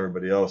wants to.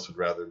 Everybody else would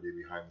rather be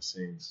behind the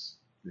scenes.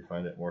 They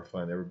find it more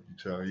fun.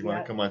 You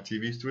want to come on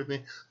TV with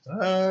me?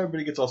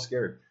 Everybody gets all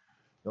scared.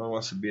 No one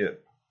wants to be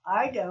it.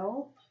 I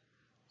don't.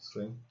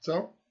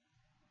 So,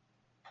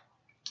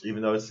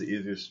 even though it's the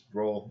easiest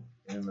role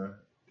in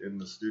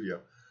the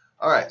studio.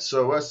 All right.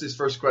 So, what's this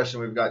first question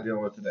we've got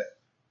dealing with today?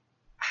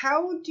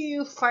 How do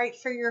you fight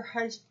for your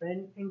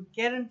husband and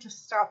get him to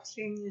stop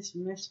seeing his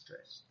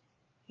mistress?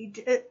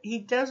 He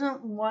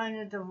doesn't want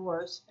a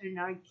divorce, and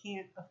I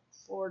can't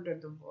afford a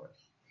divorce.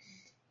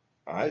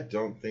 I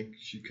don't think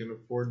she can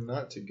afford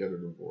not to get a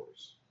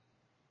divorce.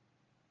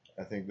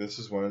 I think this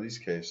is one of these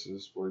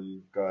cases where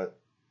you got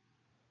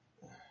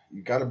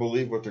to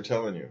believe what they're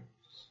telling you.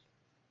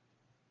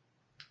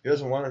 He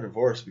doesn't want a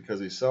divorce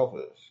because he's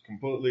selfish,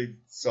 completely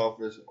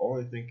selfish,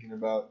 only thinking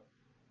about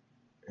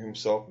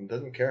himself, and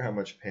doesn't care how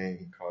much pain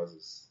he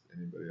causes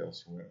anybody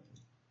else around him.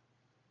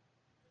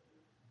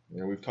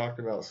 We've talked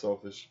about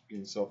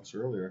being selfish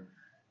earlier.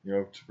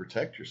 To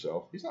protect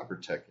yourself. He's not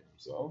protecting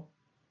himself.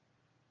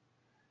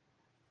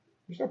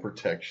 There's no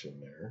protection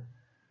there.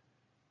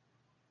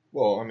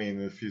 Well, I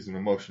mean, if he's an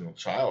emotional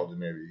child, then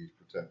maybe he's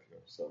protecting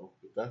himself,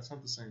 but that's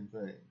not the same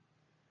thing.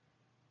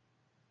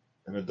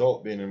 An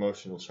adult being an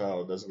emotional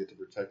child doesn't get to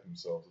protect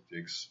themselves at the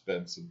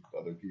expense of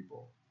other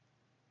people.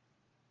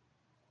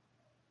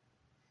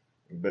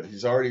 But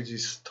he's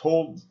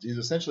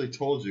essentially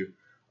told you,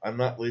 I'm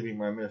not leaving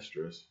my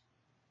mistress.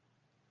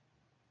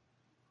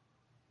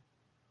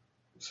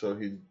 So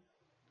he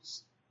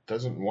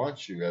doesn't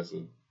want you as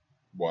a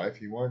wife.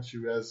 He wants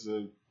you as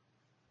a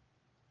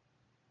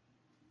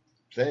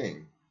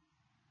thing.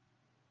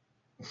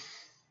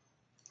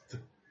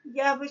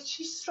 Yeah, but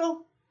she's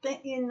still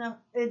in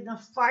the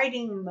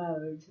fighting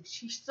mode.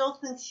 She still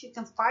thinks she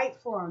can fight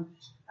for him.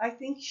 I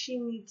think she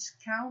needs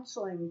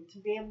counseling to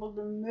be able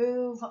to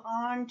move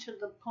on to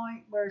the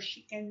point where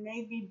she can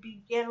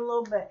maybe get a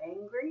little bit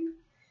angry,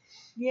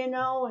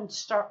 and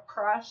start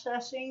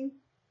processing.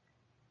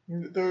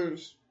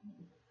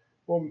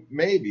 Well,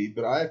 maybe,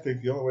 but I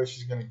think the only way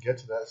she's going to get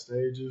to that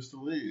stage is to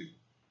leave.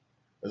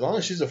 As long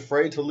as she's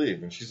afraid to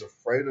leave, and she's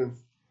afraid of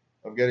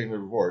getting a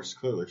divorce,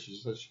 clearly she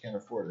says she can't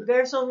afford it.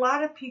 There's a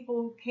lot of people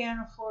who can't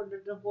afford a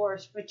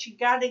divorce, but you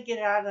got to get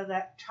out of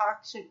that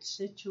toxic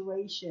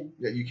situation.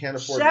 Yeah, you can't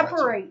afford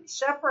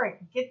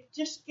Separate. Get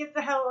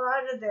the hell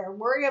out of there.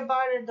 Worry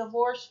about a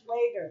divorce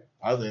later.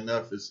 Oddly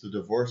enough, the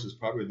divorce is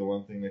probably the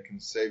one thing that can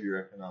save your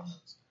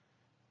economics.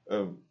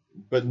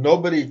 But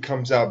nobody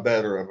comes out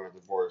better of a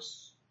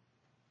divorce,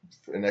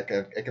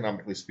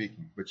 economically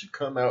speaking. But you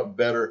come out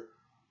better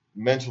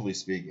mentally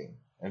speaking.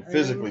 And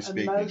physically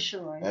speaking,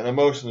 and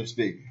emotionally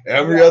speaking.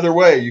 Every other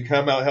way, you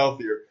come out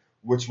healthier,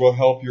 which will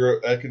help your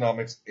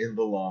economics in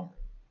the long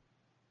run.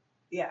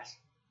 Yes.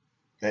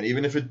 And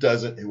even if it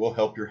doesn't, it will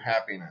help your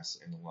happiness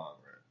in the long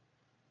run.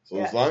 So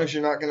as long as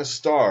you're not going to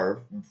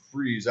starve and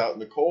freeze out in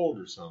the cold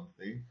or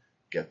something,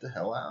 get the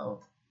hell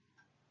out.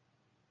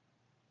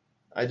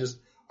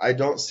 I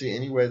don't see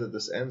any way that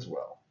this ends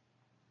well.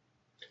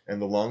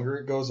 And the longer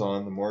it goes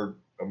on, the more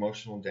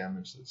emotional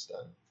damage that's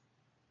done.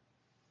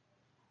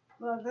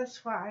 Well,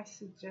 that's why I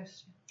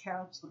suggested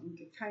counseling,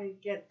 to kind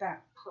of get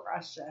that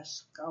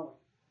process going.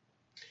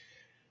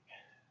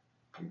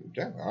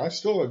 Yeah, I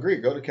still agree.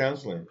 Go to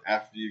counseling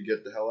after you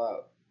get the hell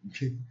out.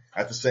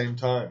 At the same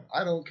time,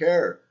 I don't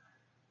care.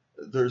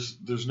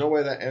 There's no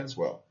way that ends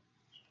well.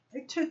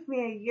 It took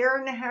me a year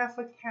and a half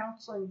of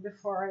counseling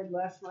before I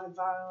left my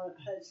violent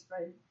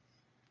husband.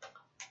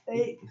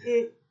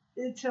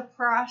 It's a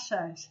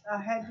process. I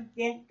had to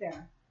get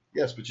there.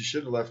 Yes, but you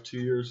should have left 2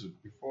 years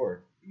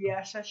before.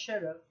 Yes, I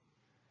should have.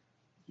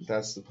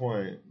 That's the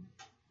point.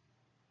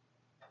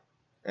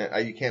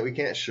 And we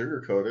can't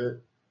sugarcoat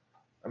it.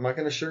 I'm not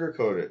going to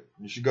sugarcoat it.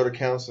 You should go to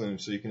counseling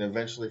so you can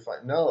eventually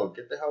find. No,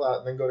 get the hell out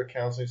and then go to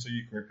counseling so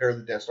you can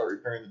start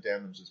repairing the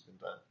damage that's been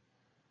done.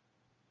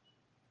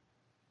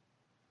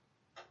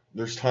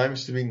 There's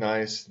times to be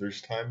nice,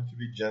 there's times to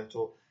be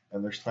gentle,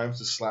 and there's times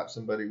to slap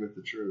somebody with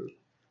the truth.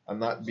 I'm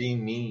not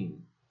being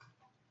mean.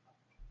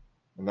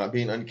 I'm not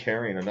being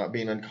uncaring. I'm not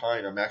being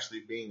unkind. I'm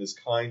actually being as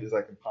kind as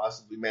I can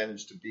possibly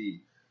manage to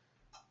be.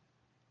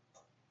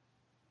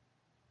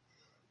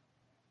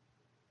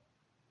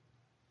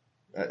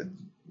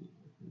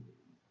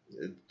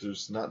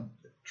 There's not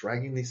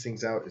dragging these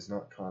things out is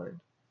not kind.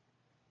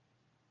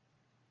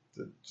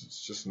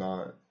 It's just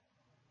not.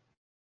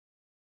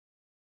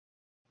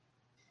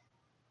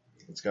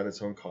 It's got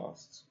its own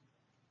costs,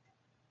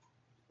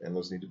 and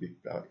those need to be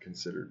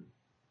considered.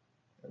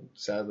 And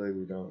sadly,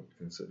 we don't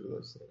consider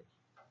those things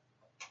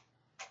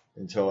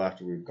until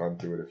after we've gone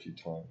through it a few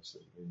times, so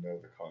we know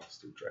the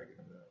cost of dragging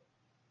it out.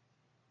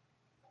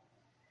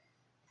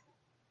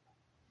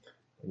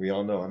 And we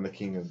all know I'm the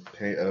king of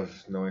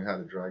knowing how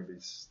to drag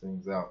these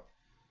things out.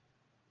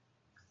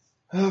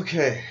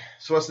 Okay,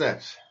 so what's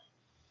next?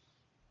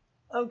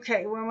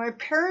 Okay, when my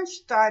parents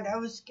died, I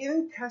was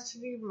given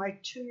custody of my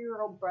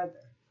 2-year-old brother.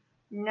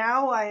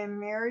 Now I am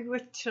married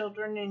with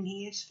children and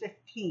he is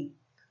 15.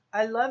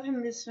 I love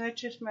him as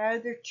much as my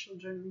other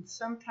children, and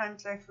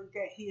sometimes I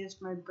forget he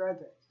is my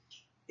brother.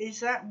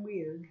 Is that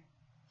weird?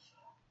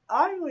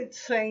 I would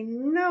say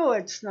no,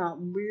 it's not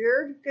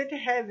weird. Good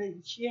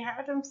heavens, you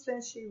had him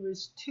since he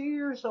was 2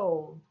 years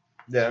old.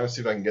 Yeah, I'm going to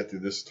see if I can get through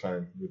this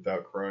time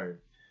without crying.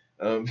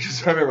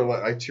 Because I remember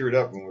I teared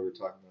up when we were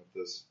talking about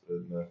this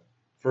in the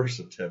first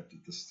attempt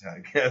at this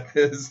at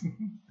this.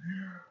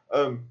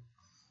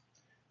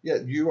 Yeah,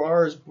 you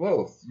are as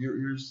both.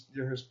 You're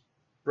his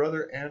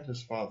brother and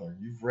his father.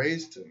 You've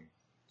raised him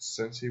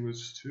since he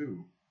was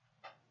 2.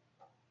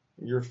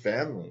 Your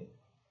family.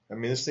 I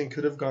mean, this thing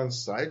could have gone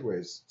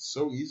sideways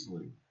so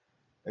easily.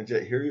 And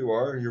yet here you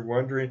are, you're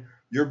wondering,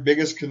 your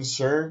biggest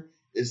concern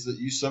is that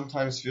you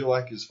sometimes feel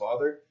like his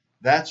father.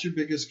 That's your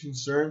biggest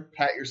concern.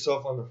 Pat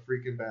yourself on the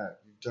freaking back.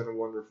 You've done a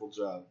wonderful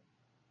job.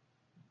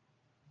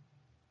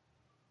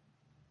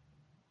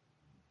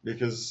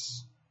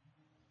 Because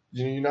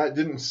you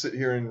didn't sit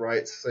here and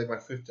write, say,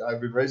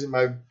 I've been raising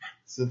my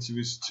since he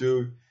was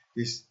 2.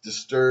 He's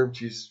disturbed.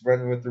 He's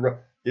running with the.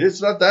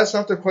 That's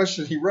not the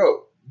question he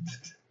wrote.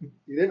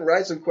 He didn't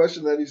write some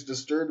question that he's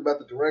disturbed about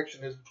the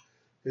direction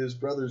his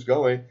brother's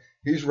going.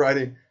 He's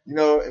writing,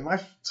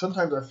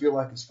 sometimes I feel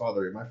like his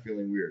father. Am I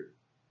feeling weird?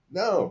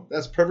 No,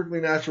 that's perfectly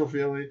natural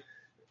feeling.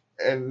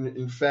 And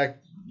in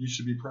fact, you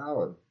should be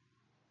proud.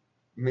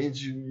 It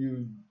means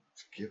you've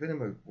given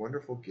him a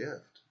wonderful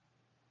gift.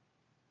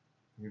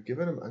 You've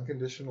given him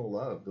unconditional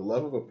love, the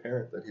love of a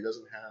parent that he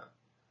doesn't have.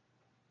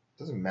 It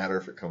doesn't matter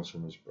if it comes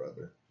from his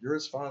brother. You're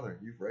his father.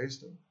 You've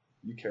raised him.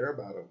 You care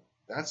about him.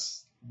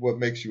 That's what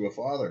makes you a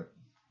father.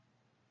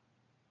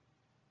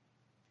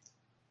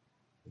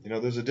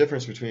 There's a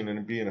difference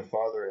between being a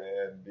father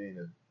and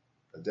being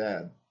a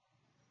dad.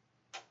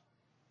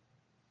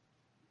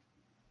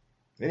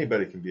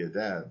 Anybody can be a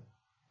dad.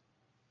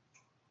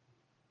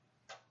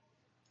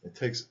 It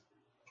takes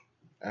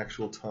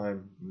actual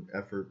time and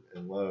effort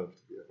and love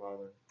to be a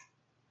father.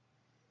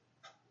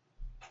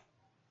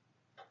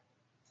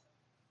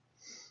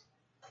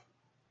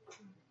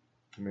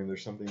 I mean,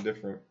 there's something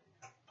different.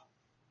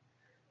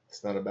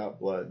 It's not about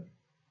blood.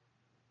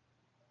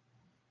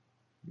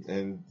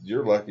 And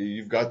you're lucky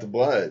you've got the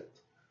blood.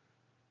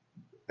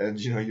 And,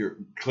 you're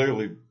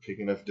clearly big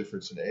enough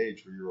difference in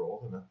age where you're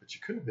old enough, but you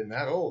couldn't have been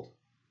that old.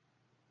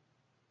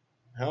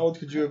 How old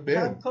could you have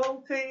been? How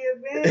old could you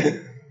have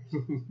been?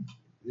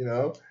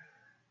 You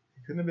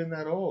couldn't have been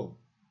that old.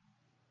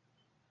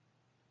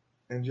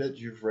 And yet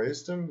you've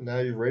raised him. Now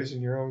you're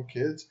raising your own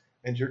kids.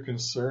 And your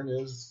concern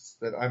is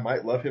that I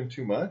might love him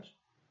too much?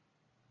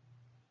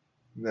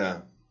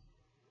 No.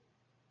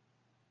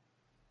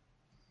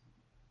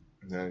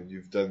 No,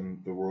 you've done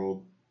the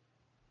world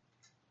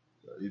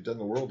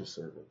a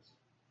service.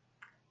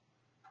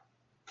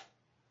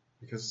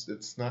 Because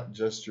it's not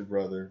just your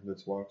brother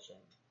that's watching.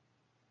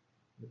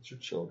 It's your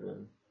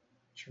children.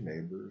 It's your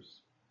neighbors.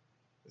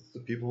 It's the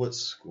people at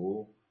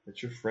school.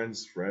 It's your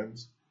friends'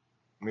 friends.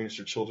 I mean, it's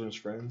your children's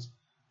friends.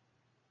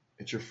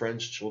 It's your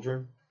friends'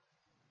 children.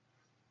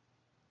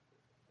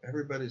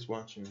 Everybody's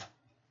watching.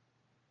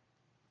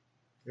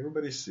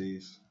 Everybody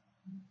sees.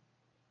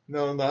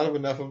 No, not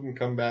enough of them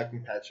come back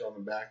and pat you on the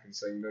back and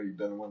say, you've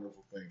done a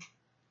wonderful thing.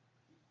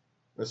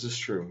 This is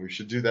true. We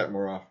should do that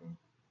more often.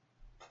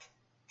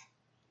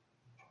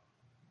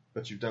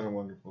 But you've done a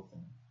wonderful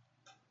thing.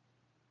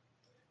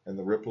 and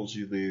the ripples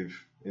you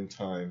leave in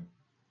time,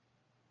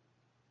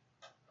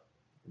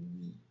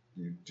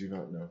 you do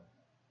not know.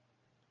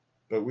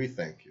 But we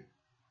thank you.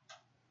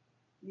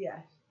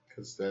 Yes.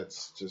 Because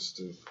that's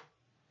just a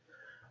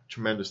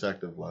tremendous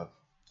act of love.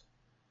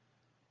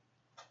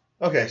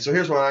 Okay, so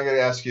here's what I'm going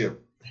to ask you,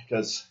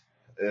 because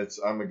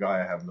I'm a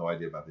guy, I have no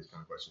idea about these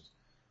kind of questions.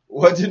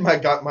 Why did my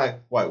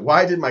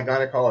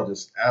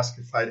gynecologist ask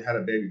if I'd had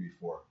a baby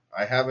before?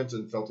 I haven't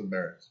and felt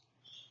embarrassed.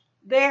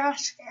 They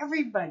ask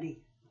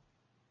everybody.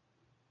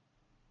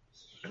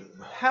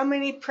 How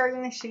many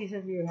pregnancies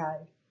have you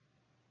had?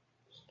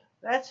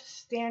 That's a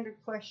standard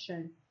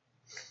question.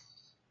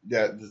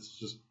 Yeah, it's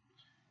just,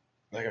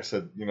 like I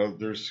said,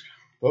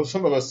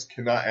 some of us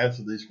cannot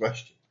answer these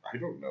questions. I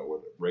don't know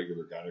what a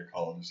regular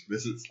gynecologist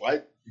visit's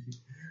like.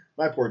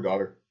 My poor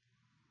daughter.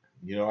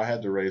 I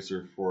had to raise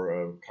her for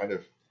a kind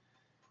of,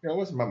 it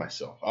wasn't by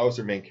myself. I was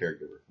her main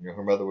caregiver.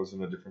 Her mother was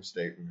in a different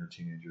state in her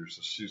teenagers,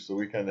 so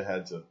we kind of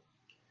had to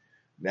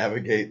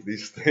navigate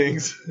these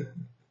things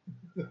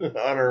on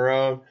our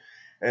own.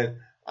 And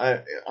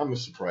I'm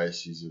surprised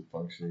she's a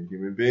functioning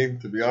human being,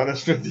 to be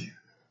honest with you.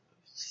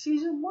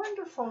 She's a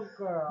wonderful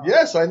girl.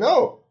 Yes, I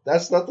know.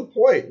 That's not the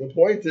point. The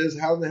point is,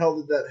 how in the hell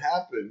did that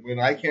happen when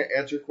I can't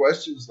answer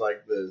questions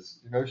like this?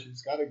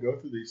 She's got to go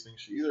through these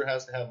things. She either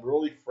has to have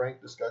really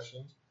frank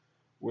discussions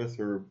with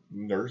her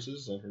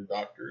nurses and her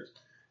doctors,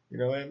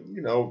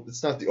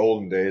 it's not the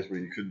olden days where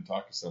you couldn't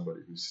talk to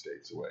somebody who's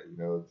states away,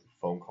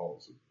 phone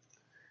calls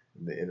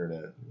and the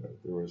internet.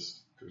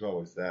 There's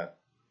always that.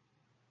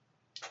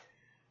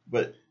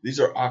 But these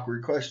are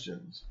awkward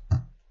questions.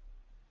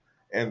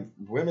 And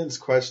women's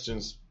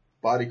questions,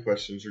 body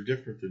questions, are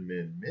different than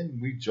men. Men,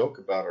 we joke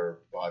about our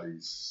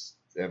bodies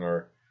and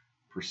our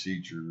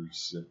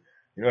procedures. And,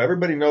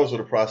 everybody knows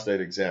what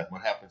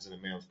happens in a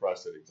man's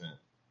prostate exam.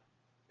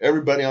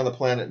 Everybody on the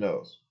planet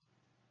knows.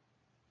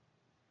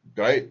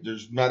 Right?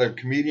 There's not a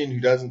comedian who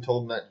doesn't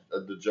tell them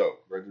the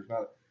joke. Right?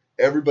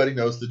 Everybody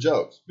knows the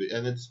jokes.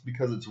 And it's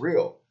because it's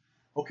real.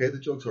 Okay, the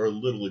jokes are a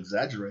little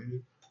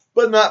exaggerated,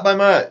 but not by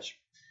much.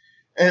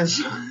 And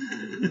so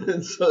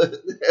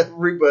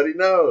everybody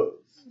knows.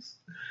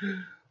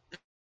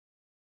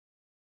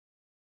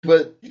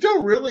 But you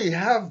don't really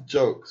have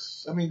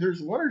jokes. I mean,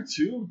 there's one or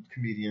two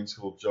comedians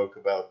who will joke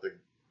about the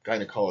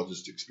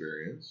gynecologist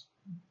experience,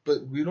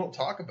 but we don't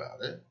talk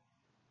about it.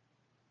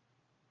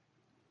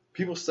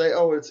 People say,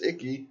 oh, it's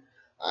icky.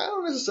 I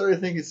don't necessarily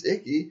think it's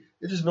icky.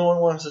 It's just no one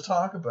wants to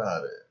talk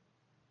about it.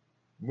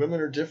 Women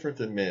are different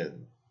than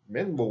men.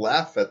 Men will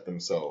laugh at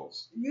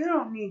themselves. You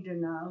don't need to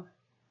know.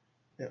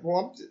 Yeah,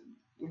 well,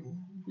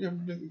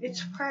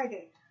 it's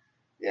private.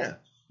 Yeah.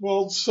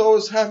 Well, so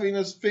is having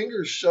his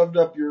fingers shoved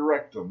up your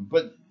rectum,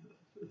 but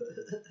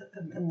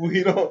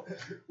we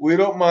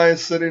don't mind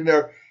sitting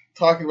there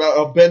talking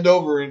about bend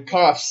over and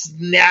cough,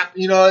 snap.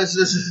 It's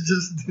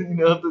just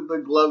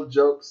the glove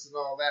jokes and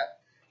all that.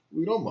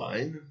 We don't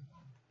mind.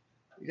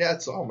 Yeah,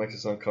 it all makes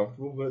us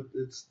uncomfortable, but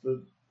it's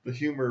the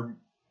humor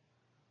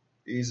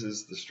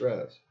eases the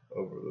stress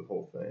over the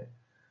whole thing.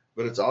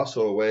 But it's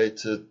also a way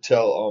to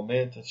tell all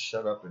men to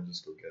shut up and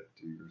just go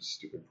do your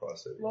stupid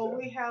prostate exam. Well,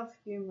 we have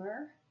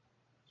humor.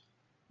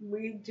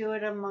 We do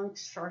it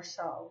amongst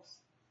ourselves.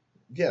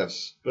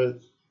 Yes,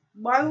 but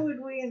why would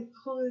we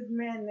include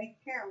men? They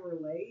can't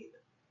relate.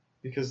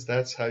 Because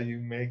that's how you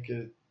make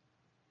it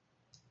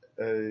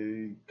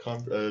a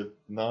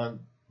not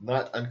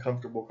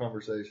uncomfortable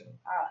conversation.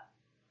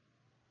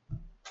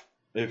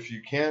 If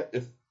you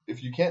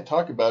can't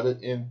talk about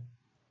it in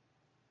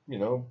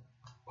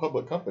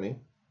public company,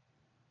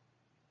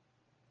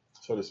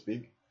 so to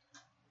speak,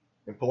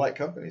 in polite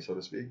company, so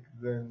to speak,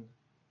 then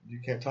you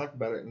can't talk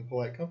about it in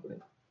polite company.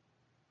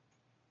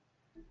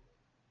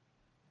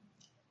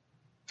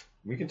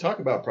 We can talk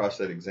about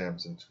prostate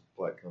exams in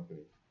polite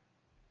company.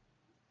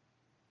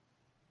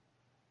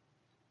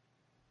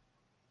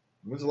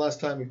 When's the last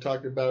time you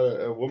talked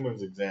about a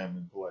woman's exam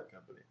in polite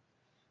company?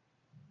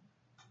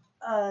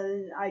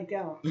 I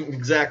don't.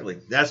 Exactly.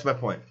 That's my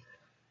point.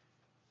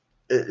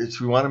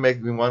 We want to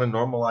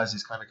normalize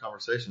these kind of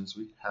conversations.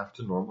 We have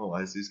to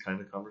normalize these kind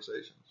of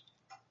conversations.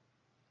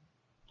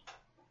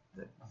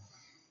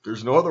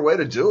 There's no other way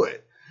to do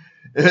it.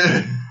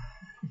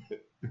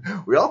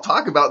 We all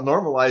talk about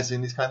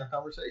normalizing these kind of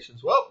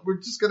conversations. Well, we're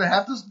just going to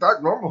have to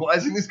start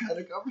normalizing these kind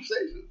of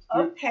conversations.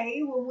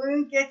 Okay, well, when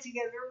we get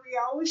together, we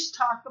always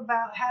talk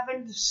about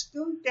having to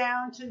scoot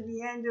down to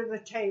the end of the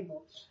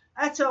table.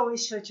 That's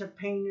always such a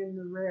pain in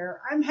the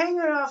rear. I'm hanging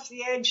off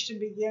the edge to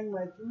begin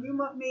with, and you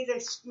want me to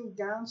scoot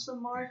down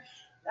some more?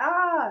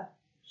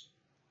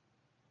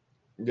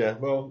 Yeah,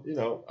 well,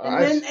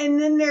 And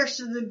then there's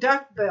the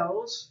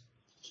duckbills.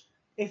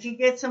 If you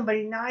get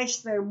somebody nice,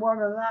 they warm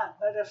them up.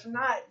 But if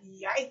not,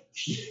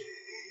 yikes.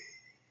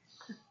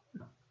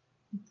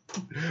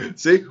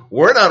 See,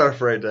 we're not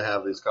afraid to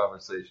have these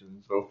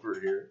conversations over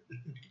here.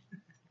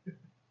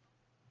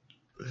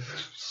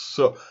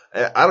 So,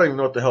 I don't even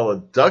know what the hell a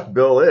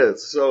duckbill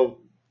is. So,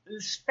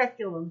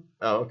 Speculum.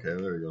 Oh, okay,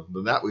 there you go.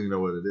 Then that we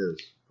know what it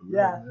is.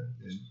 Yeah.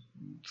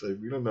 So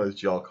we don't know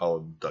that y'all call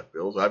them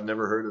duckbills. I've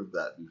never heard of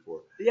that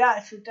before. Yeah,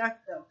 it's a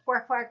duckbill.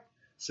 Quack, quack.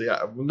 So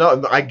yeah,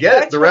 no, I get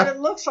That's it. what it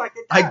looks like.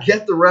 I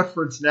get the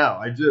reference now.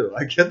 I do.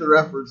 I get the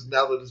reference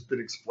now that it's been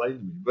explained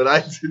to me. But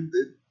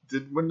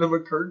it wouldn't have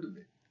occurred to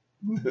me.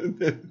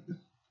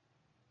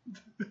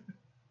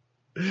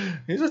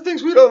 These are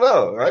things we don't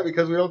know, right?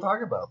 Because we don't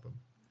talk about them.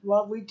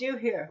 Well, we do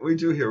here. We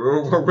do here.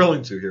 We're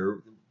willing to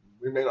here.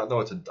 We may not know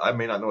what to. I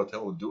may not know what the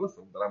hell to do with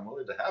them, but I'm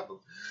willing to have them.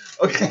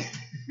 Okay.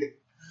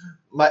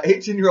 My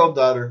 18-year-old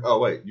daughter. Oh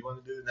wait, you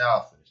want to do it now?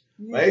 I'll finish.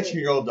 Yeah. My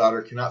 18-year-old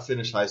daughter cannot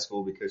finish high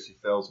school because she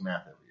fails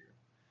math every year.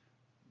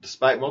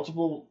 Despite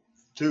multiple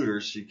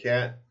tutors, she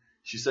can't.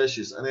 She says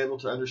she's unable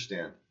to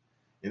understand.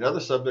 In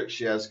other subjects,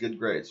 she has good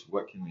grades.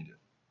 What can we do?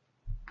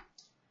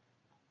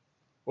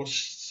 Well,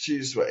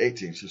 she's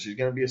 18, so she's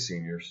going to be a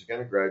senior. She's going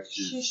to graduate.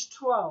 She's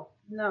 12.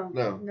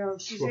 No,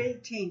 she's 12.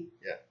 18.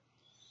 Yeah.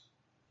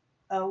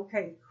 Oh,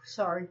 okay,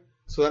 sorry.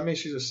 So that means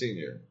she's a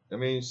senior. That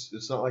means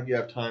it's not like you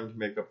have time to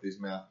make up these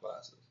math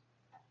classes.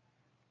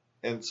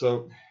 And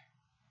so,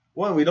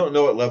 one, we don't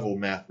know what level of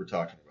math we're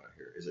talking about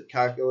here. Is it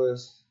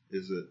calculus?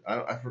 Is it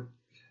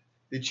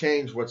they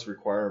change what's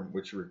required.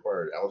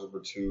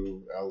 Algebra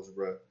 2,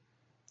 algebra.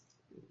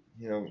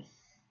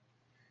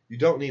 You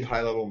don't need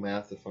high-level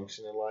math to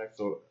function in life.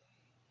 So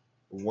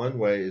one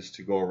way is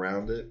to go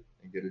around it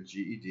and get a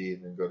GED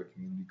and then go to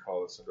community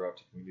college, send her off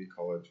to community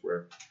college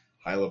where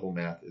high-level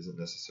math isn't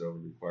necessarily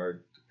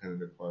required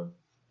depending upon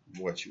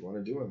what you want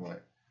to do in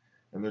life.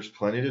 And there's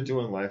plenty to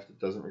do in life that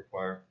doesn't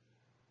require,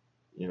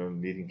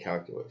 needing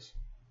calculus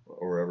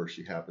or wherever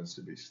she happens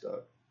to be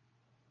stuck.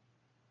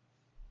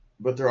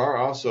 But there are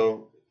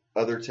also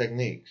other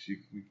techniques.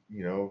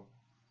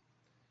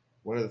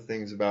 One of the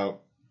things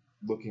about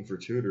looking for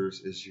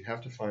tutors is you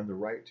have to find the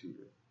right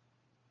tutor.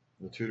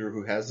 The tutor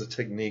who has the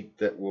technique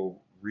that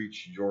will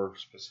reach your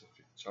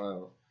specific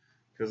child.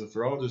 Because if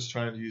they're all just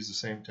trying to use the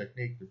same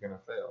technique, they're going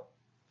to fail.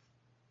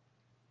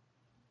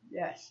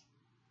 Yes.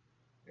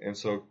 And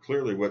so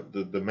clearly what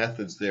the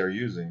methods they are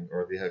using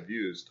or they have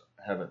used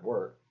haven't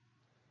worked.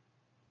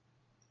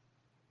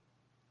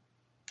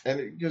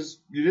 And because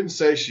you didn't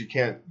say she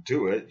can't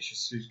do it.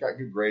 She's got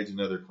good grades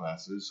in other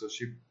classes, so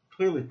she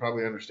clearly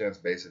probably understands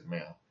basic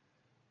math.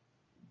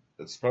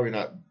 That's probably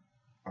not.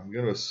 I'm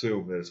going to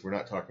assume that we're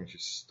not talking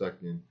she's stuck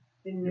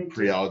in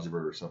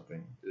pre-algebra or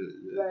something.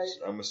 Right.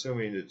 I'm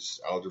assuming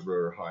it's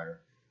algebra or higher.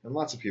 And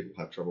lots of people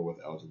have trouble with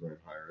algebra and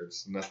higher.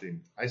 It's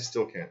nothing. I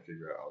still can't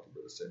figure out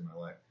algebra to save my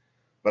life.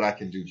 But I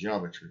can do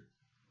geometry.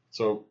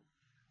 So.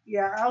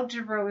 Yeah,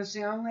 algebra was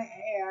the only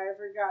A I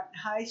ever got in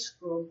high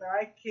school, but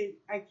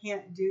I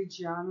can't do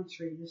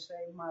geometry to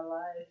save my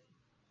life.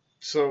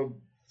 So,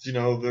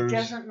 there's. It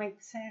doesn't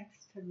make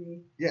sense to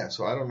me. Yeah,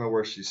 so I don't know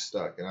where she's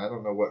stuck, and I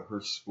don't know what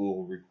her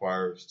school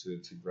requires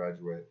to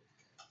graduate,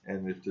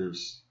 and if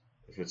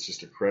it's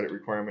just a credit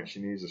requirement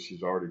she needs, if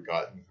she's already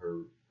gotten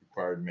her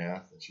required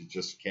math and she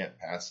just can't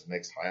pass the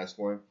next highest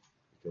one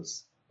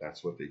because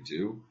that's what they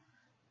do,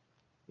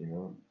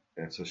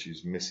 and so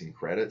she's missing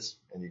credits,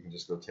 and you can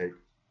just go take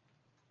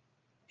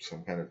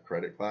some kind of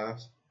credit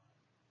class,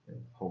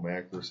 home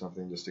ec or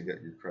something, just to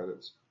get your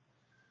credits.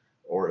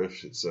 Or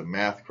if it's a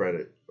math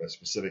credit, a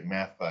specific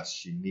math class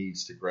she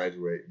needs to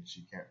graduate and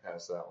she can't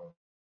pass that one.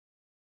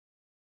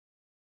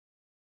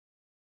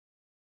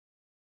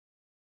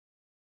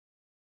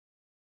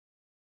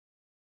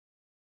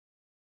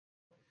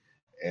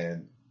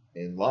 And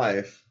in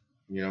life,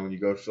 when you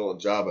go fill out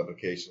job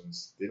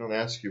applications, they don't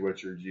ask you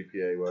what your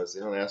GPA was.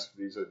 They don't ask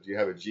do you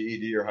have a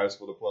GED or high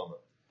school diploma?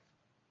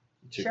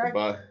 You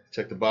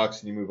check the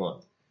box and you move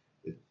on.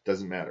 It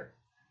doesn't matter.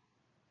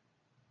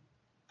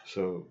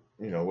 So,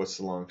 what's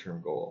the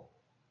long-term goal?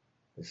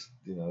 Is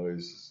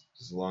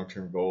the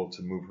long-term goal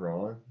to move her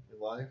on in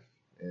life,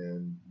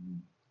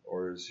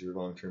 or is your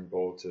long-term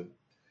goal to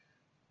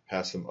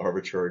pass some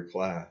arbitrary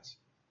class?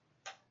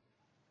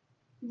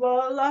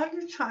 Well, a lot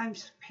of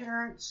times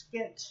parents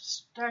get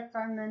stuck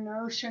on the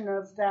notion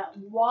of that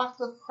walk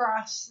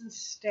across the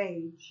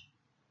stage.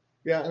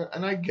 Yeah,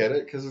 and I get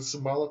it because it's a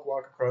symbolic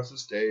walk across the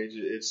stage.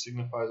 It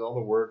signifies all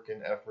the work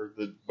and effort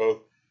that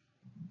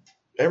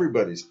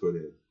everybody's put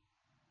in.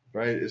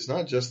 Right? It's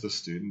not just the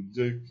student.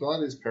 A lot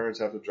of these parents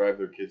have to drive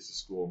their kids to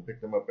school and pick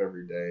them up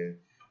every day,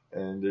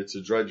 and it's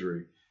a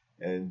drudgery.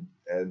 And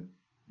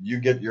you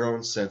get your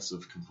own sense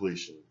of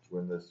completion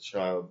when the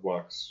child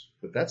walks.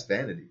 But that's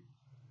vanity.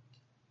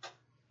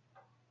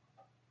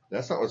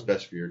 That's not what's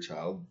best for your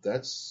child.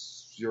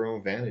 That's your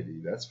own vanity.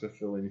 That's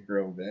fulfilling your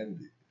own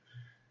vanity.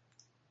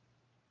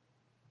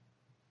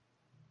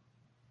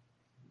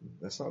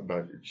 That's not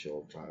about your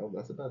child.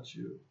 That's about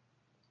you.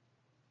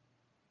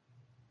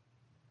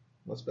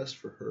 What's best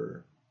for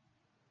her?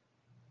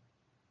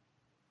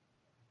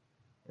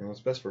 And what's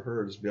best for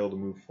her is to be able to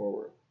move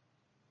forward.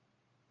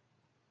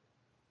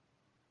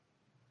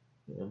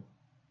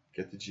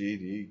 Get the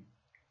GED,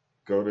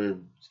 go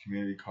to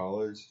community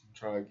college, and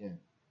try again.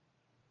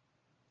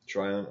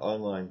 Try an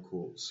online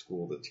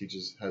school that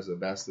has a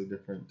vastly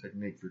different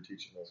technique for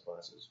teaching those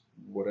classes.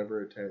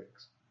 Whatever it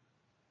takes.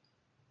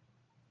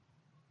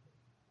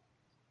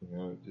 You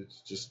know,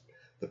 it's just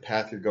the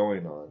path you're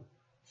going on.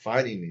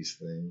 Fighting these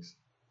things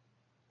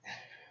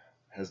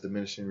has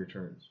diminishing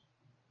returns.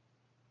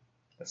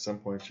 At some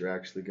point, you're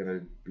actually going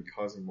to be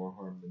causing more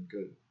harm than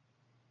good.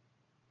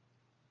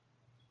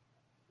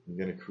 You're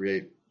going to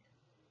create,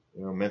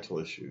 mental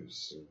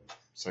issues,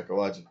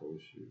 psychological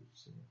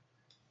issues,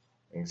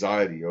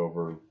 anxiety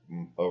over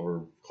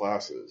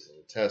classes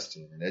and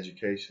testing and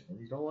education, and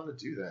you don't want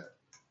to do that.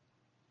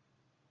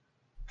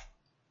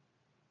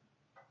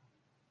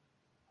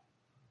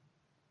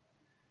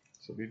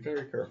 So be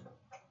very careful.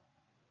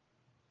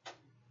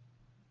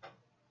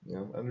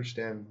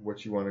 Understand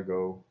what you want to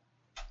go,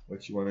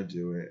 what you want to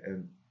do,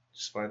 and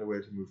just find a way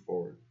to move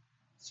forward.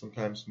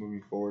 Sometimes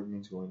moving forward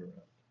means going around.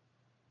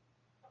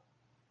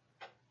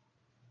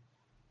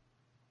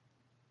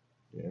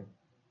 Yeah.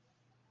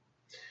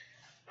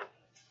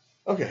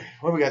 Okay,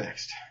 what do we got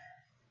next?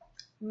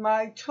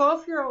 My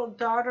 12-year-old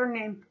daughter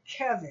named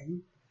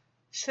Kevin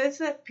says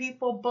that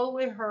people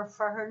bully her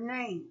for her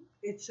name.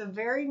 It's a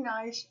very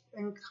nice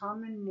and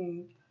common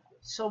name.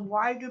 So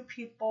why do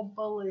people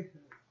bully her?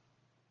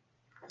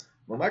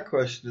 Well, my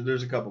question,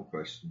 there's a couple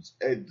questions.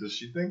 A, does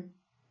she think?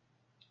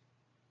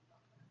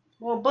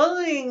 Well,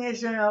 bullying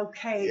isn't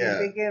okay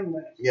to begin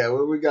with. Yeah,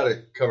 well, we got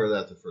to cover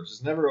that the first.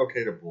 It's never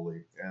okay to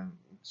bully, and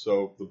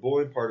so the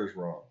bullying part is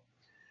wrong.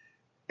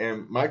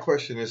 And my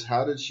question is,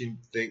 how did she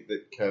think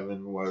that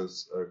Kevin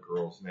was a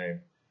girl's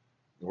name?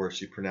 Or is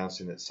she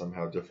pronouncing it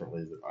somehow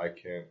differently that I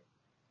can't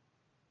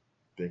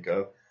think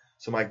of?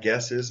 So my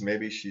guess is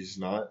maybe she's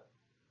not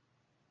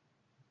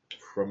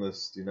from the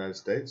United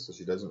States, so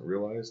she doesn't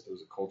realize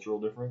there's a cultural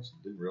difference.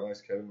 Didn't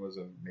realize Kevin was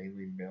a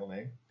mainly male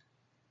name.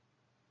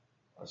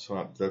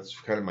 So that's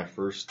kind of my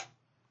first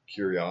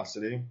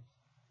curiosity.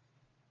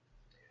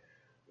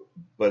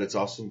 But it's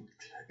also,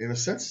 in a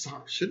sense,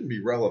 shouldn't be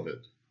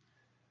relevant.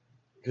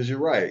 Because you're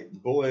right,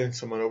 bullying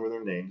someone over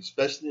their name,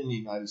 especially in the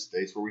United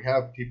States, where we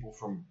have people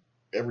from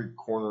every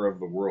corner of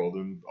the world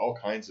and all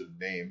kinds of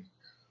names.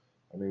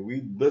 I mean,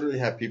 we literally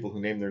have people who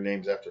name their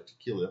names after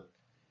tequila.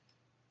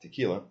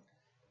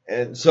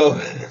 And so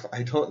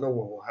I don't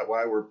know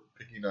why we're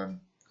picking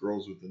on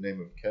girls with the name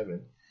of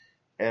Kevin.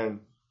 And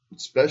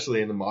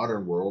especially in the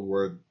modern world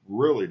where it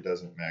really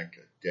doesn't make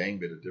a dang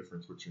bit of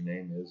difference what your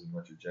name is and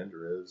what your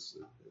gender is.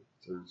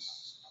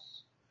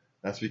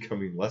 That's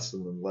becoming less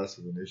and less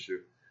of an issue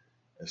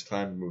as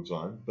time moves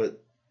on.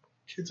 But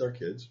kids are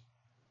kids.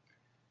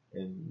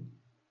 And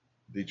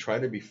they try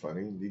to be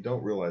funny. And they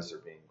don't realize they're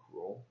being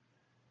cruel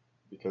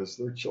because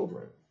they're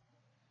children.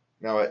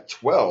 Now at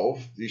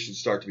 12, you should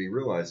start to be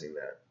realizing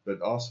that.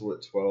 But also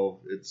at 12,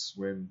 it's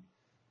when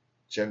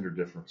gender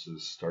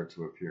differences start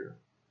to appear.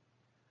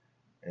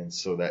 And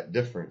so that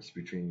difference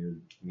between your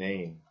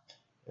name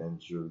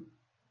and your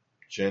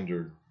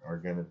gender are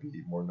going to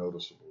be more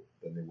noticeable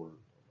than they were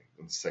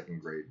in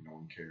second grade. No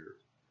one cared.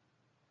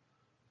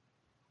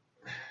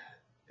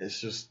 It's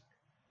just,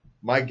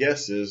 my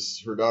guess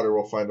is her daughter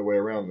will find a way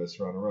around this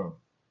on her own.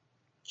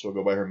 She'll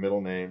go by her middle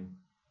name,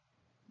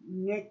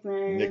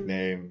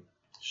 nickname,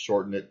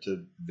 shorten it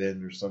to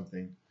Vin or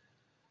something.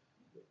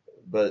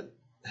 But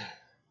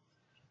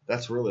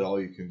that's really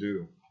all you can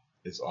do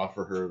is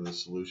offer her the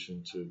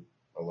solution to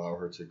allow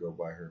her to go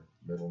by her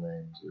middle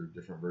names or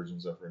different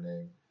versions of her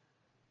name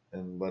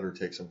and let her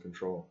take some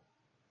control.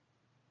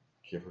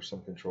 Give her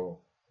some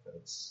control.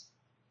 That's,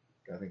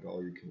 I think,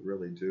 all you can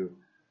really do.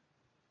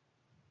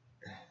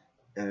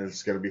 And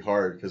it's going to be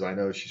hard because I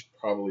know she's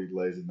probably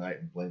lays at night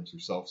and blames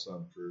herself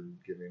some for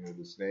giving her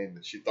this name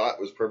that she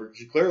thought was perfect.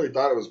 She clearly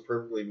thought it was a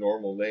perfectly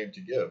normal name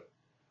to give.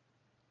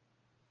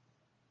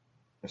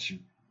 And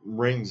she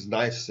rings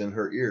nice in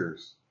her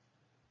ears.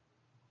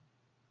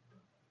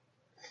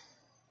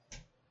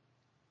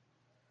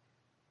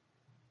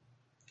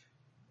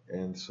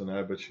 And so now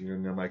I bet you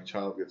know my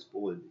child gets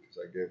bullied because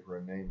I gave her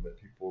a name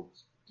that people,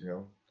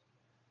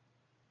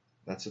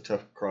 that's a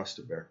tough cross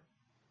to bear.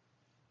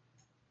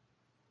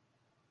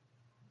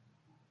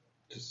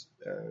 Just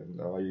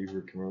all you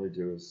can really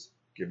do is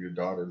give your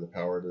daughter the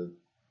power to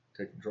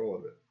take control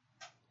of it.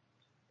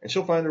 And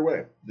she'll find her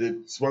way.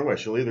 It's one way.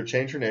 She'll either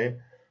change her name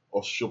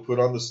or she'll put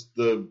on the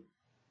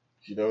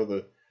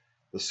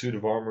suit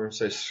of armor and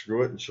say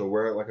screw it, and she'll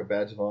wear it like a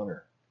badge of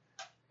honor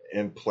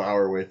and plow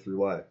her way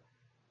through life.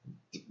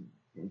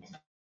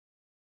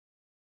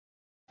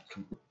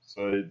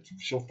 So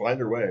she'll find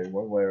her way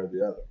one way or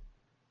the other.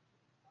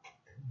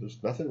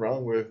 There's nothing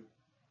wrong with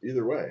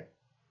either way.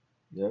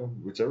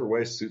 Whichever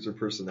way suits her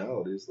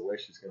personality is the way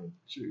she's going to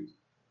choose.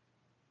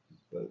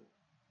 But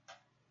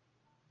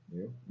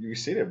you've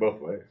seen it both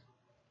ways.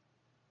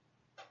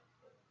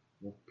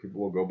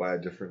 People will go by a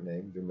different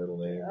name, their middle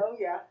name. Oh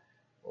yeah.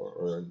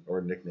 Or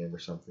a nickname or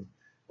something.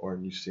 Or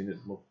you've seen it.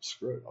 Well,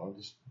 screw it. I'll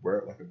just wear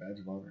it like a badge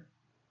of honor.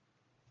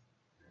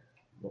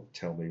 Don't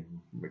tell me,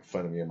 make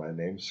fun of me and my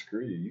name.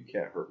 Screw you. You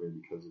can't hurt me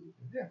because of it.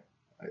 Yeah.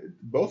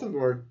 Both of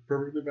them are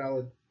perfectly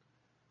valid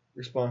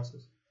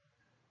responses.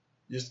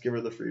 You just give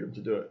her the freedom to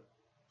do it.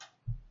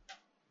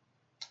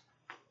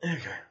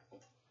 Okay.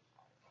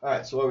 All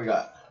right. So what we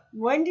got?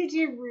 When did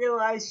you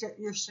realize that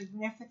your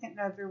significant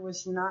other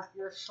was not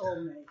your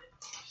soulmate?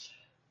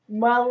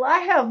 Well, I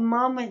have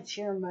moments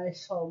you're my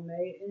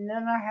soulmate, and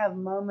then I have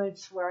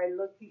moments where I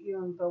look at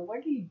you and go, what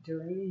are you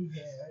doing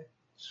here?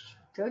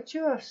 Don't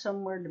you have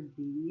somewhere to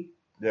be?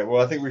 Yeah,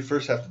 well, I think we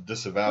first have to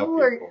disavow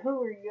Who are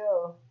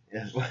you?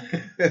 Yeah.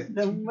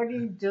 Then what are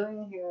you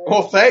doing here?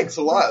 Well, thanks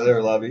a lot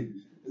there, Lovey.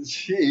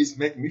 Jeez,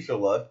 making me feel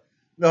loved.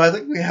 No, I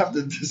think we have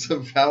to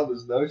disavow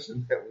this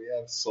notion that we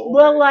have soulmates.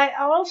 Well, I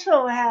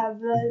also have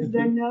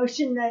the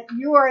notion that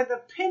you are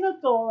the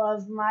pinnacle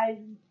of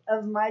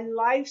my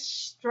life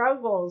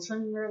struggles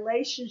and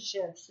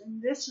relationships,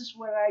 and this is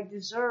what I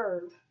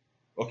deserve.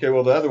 Okay,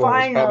 well, the other one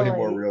was probably Finally.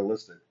 more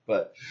realistic,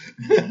 but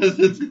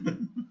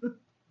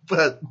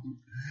but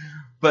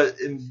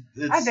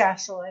I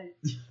vacillate.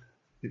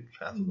 it's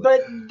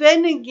But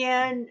then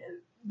again,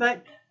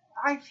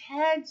 I've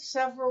had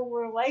several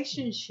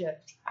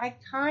relationships. I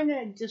kind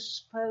of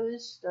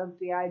disposed of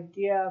the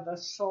idea of a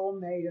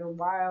soulmate a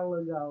while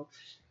ago.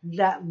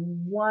 That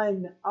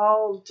one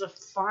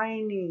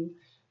all-defining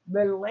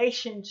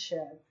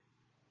relationship.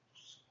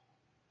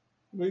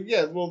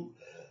 yeah, well,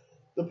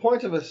 the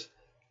point of us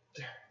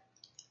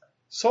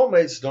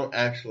soulmates don't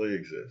actually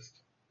exist.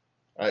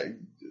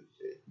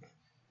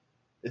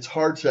 It's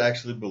hard to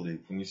actually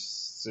believe when you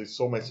say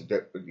soulmates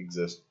don't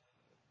exist.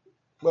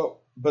 Well,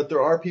 but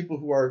there are people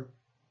who are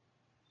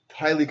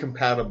highly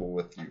compatible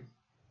with you.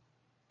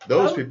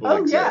 Those people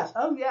exist.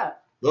 Oh yeah.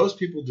 Those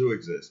people do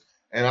exist.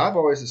 And I've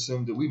always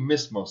assumed that we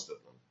miss most of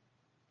them.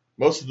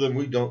 Most of them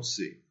we don't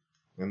see.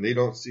 And they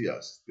don't see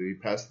us. We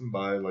pass them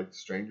by like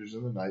strangers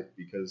in the night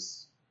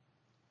because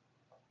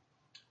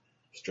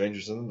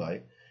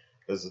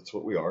that's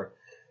what we are.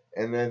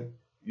 And then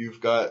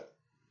you've got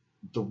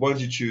the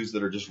ones you choose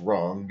that are just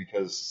wrong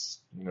because,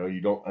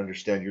 you don't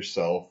understand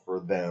yourself or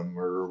them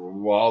or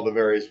all the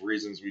various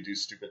reasons we do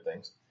stupid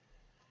things.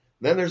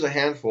 Then there's a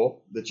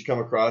handful that you come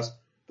across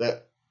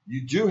that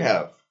you do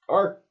have,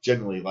 are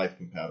generally life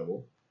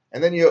compatible.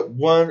 And then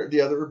one or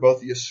the other or both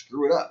of you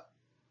screw it up.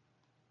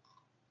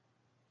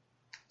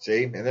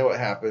 See? And then what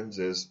happens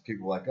is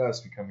people like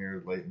us, we come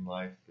here late in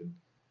life and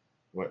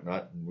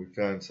whatnot, and we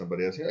found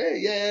somebody else. Hey,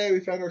 yay, we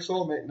found our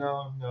soulmate.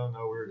 No,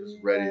 we're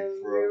just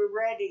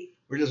ready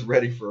We're just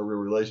ready for a real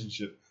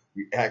relationship.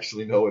 We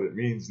actually know what it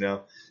means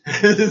now.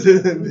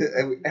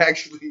 And we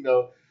actually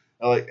know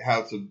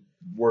how to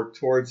work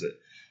towards it.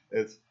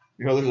 It's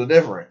there's a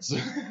difference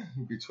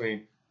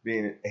between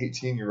being an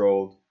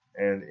 18-year-old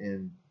and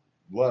in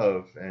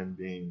love and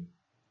being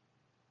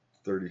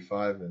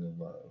 35 and in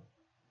love.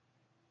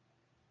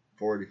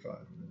 45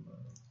 and in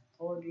love.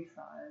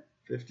 45.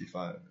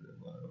 55 and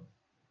in love.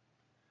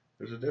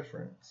 There's a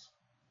difference.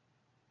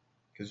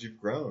 Because you've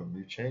grown.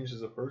 You've changed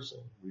as a person.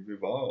 We've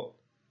evolved.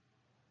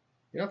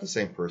 You're not the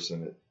same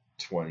person at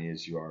 20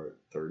 as you are at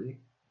 30.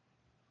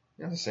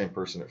 You're not the same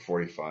person at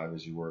 45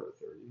 as you were at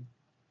 30.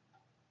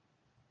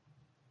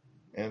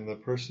 And the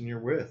person you're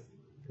with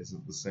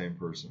isn't the same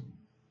person.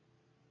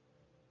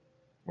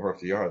 Or if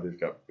they are, they've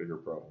got bigger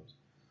problems.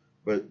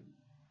 But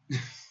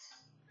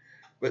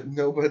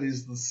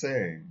nobody's the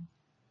same.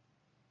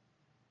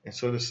 And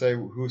so to say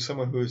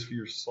someone who is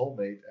your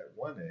soulmate at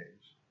one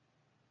age,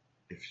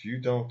 if you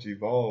don't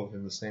evolve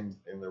in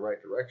the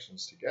right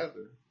directions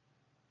together,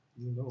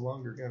 you're no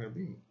longer going to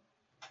be.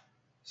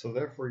 So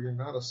therefore, you're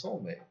not a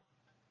soulmate.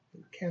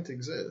 It can't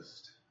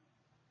exist.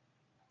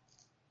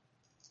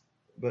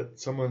 But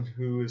someone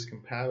who is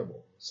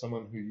compatible,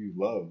 someone who you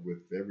love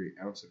with every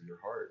ounce of your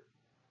heart.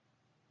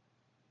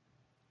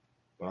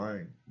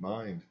 Mind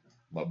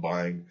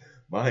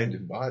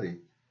and body.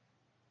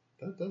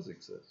 That does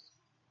exist.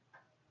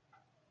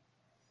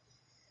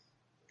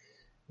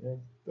 Yeah,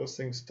 those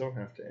things don't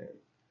have to end.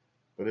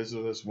 But is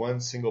there this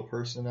one single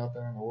person out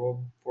there in the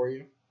world for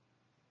you?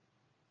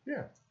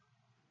 Yeah,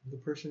 the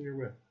person you're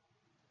with.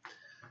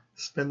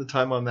 Spend the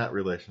time on that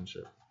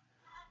relationship.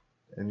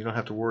 And you don't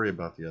have to worry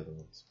about the other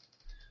ones.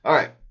 All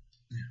right.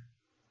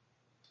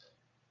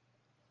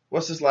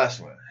 What's this last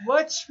one?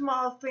 What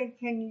small thing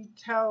can you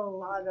tell a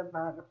lot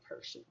about a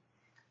person?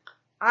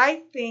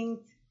 I think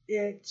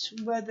it's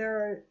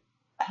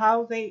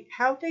how they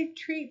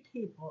treat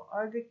people.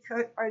 Are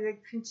they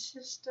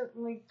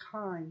consistently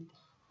kind?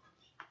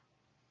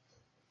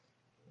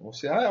 Well,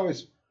 see, I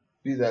always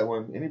be that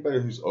one.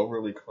 Anybody who's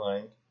overly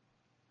kind,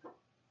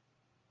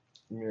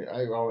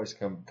 I always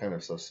come kind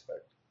of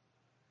suspect.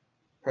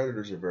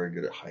 Predators are very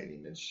good at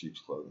hiding in sheep's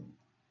clothing.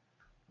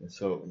 And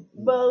so,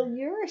 well,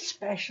 you're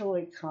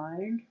especially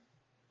kind.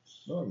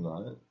 No, I'm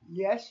not.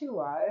 Yes, you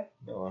are.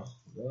 No,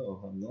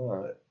 I'm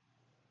not.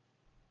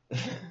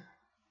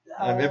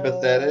 I'm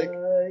empathetic.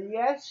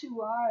 Yes,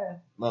 you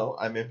are. No,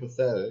 I'm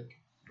empathetic,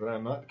 but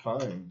I'm not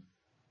kind.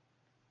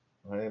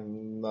 I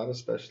am not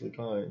especially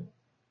kind.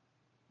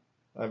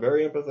 I'm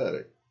very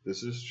empathetic.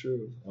 This is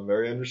true. I'm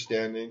very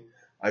understanding.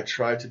 I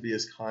try to be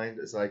as kind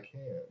as I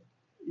can.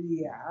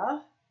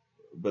 Yeah.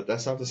 But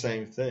that's not the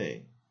same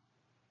thing.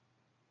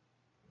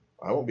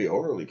 I won't be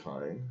overly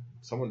kind.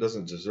 If someone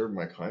doesn't deserve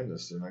my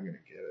kindness, they're not going to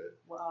get it.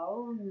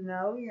 Well,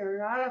 no, you're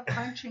not a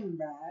punching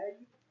bag.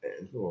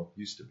 Well, Well,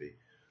 used to be.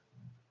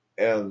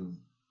 And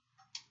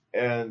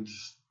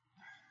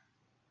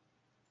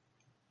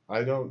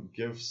I don't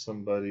give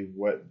somebody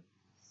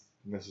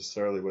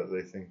necessarily what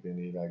they think they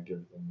need. I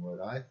give them what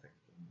I think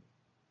they need.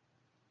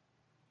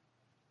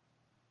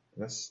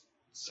 And that's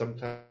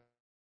sometimes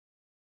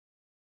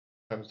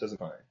doesn't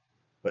fine,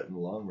 but in the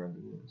long run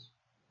it is.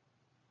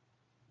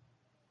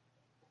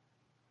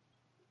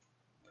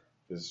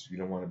 Because you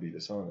don't want to be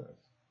dishonest.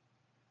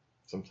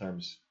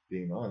 Sometimes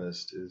being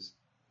honest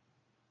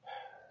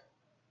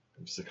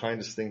it's the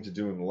kindest thing to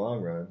do in the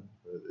long run,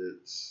 but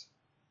it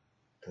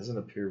doesn't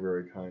appear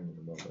very kind in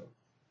the moment.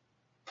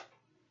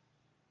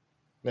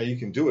 Now you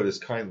can do it as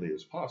kindly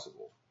as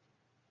possible,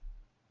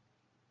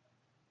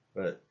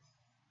 but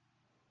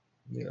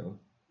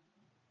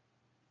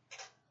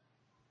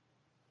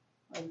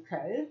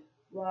Okay.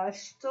 Well, I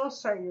still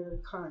say you're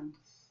kind.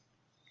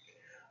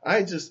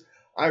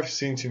 I've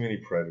seen too many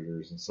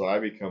predators, and so I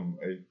become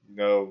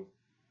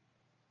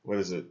what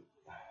is it?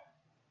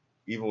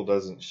 Evil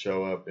doesn't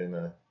show up in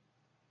a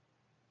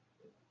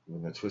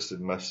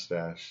twisted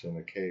mustache and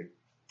a cape.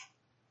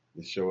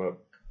 They show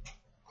up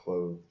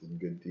clothed in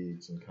good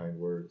deeds and kind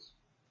words.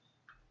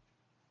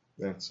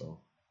 That's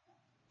all.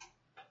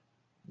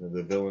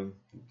 The villain,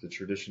 the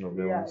traditional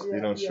villains, they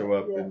don't show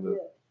up in the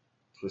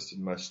twisted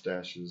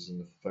mustaches and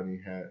the funny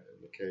hat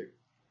and the cape.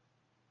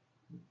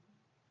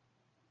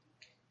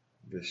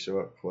 They show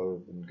up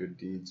clothed in good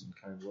deeds and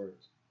kind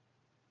words.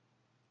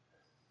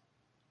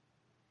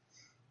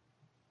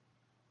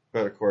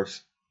 But of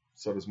course,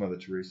 so does Mother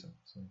Teresa.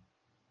 So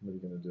what are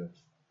you going to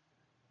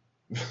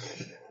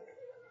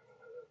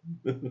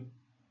do?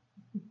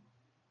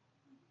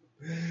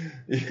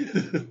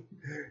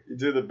 You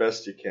do the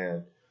best you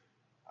can.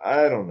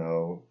 I don't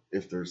know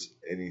if there's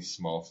any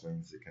small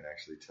things that can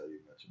actually tell you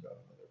much about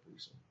another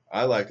person.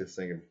 I like to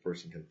think if a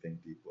person can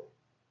think deeply.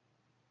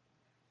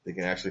 They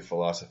can actually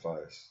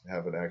philosophize,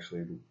 have an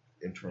actually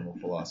internal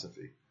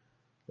philosophy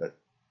that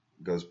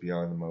goes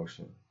beyond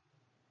emotion.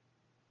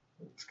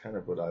 It's kind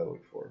of what I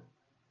look for.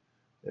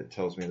 It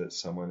tells me that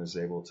someone is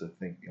able to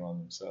think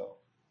beyond themselves.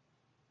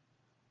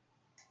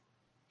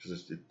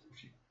 Because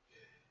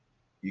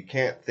you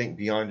can't think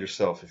beyond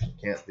yourself if you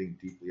can't think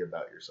deeply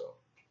about yourself.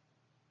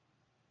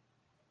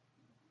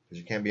 Because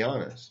you can't be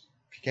honest.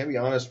 If you can't be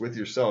honest with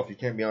yourself, you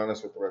can't be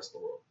honest with the rest of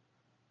the world.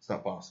 It's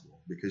not possible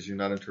because you're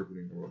not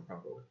interpreting the world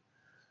properly.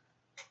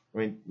 I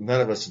mean,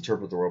 none of us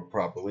interpret the world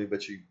properly,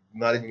 but you're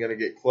not even going to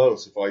get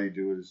close if all you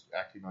do is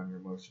acting on your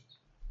emotions.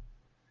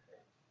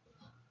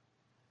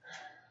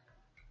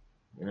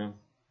 You know?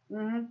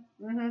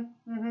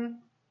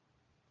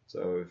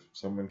 So if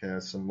someone can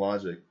have some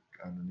logic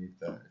underneath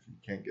that, if you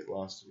can't get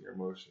lost in your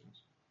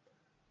emotions,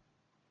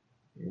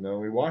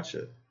 we watch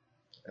it.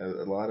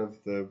 A lot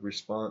of the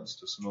response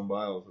to Simone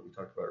Biles that we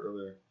talked about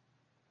earlier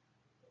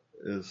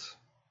is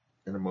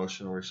an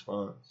emotional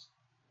response.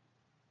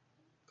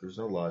 There's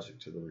no logic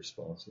to the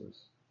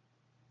responses.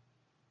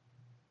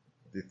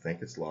 They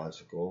think it's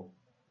logical.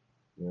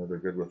 They're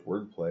good with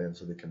wordplay, and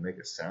so they can make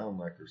it sound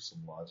like there's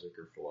some logic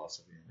or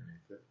philosophy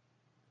underneath it.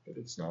 But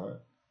it's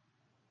not.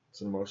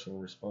 It's an emotional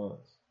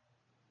response.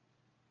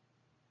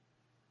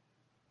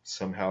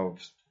 Somehow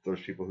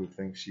there's people who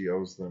think she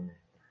owes them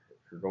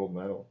her gold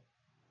medal.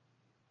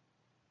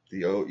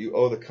 You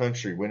owe the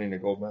country winning a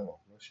gold medal.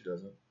 No, she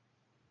doesn't.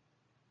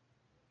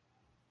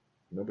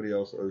 Nobody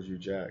else owes you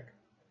jack.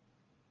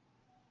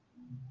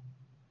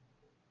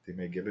 They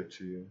may give it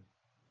to you,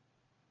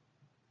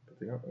 but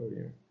they don't owe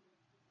you.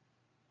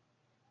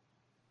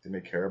 They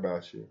may care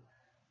about you.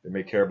 They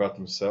may care about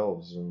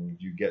themselves, and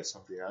you get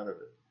something out of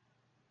it.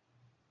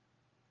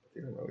 But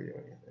they don't owe you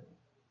anything.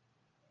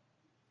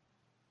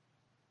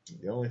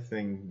 The only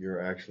thing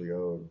you're actually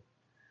owed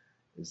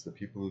is the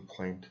people who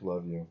claim to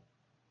love you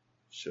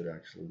should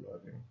actually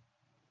love you.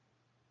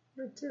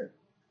 That's it.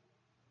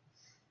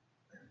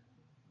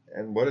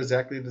 And what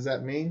exactly does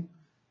that mean?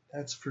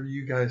 That's for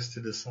you guys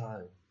to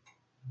decide.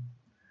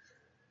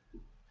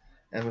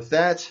 And with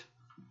that,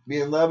 me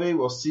and Lovey,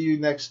 we'll see you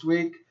next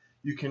week.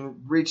 You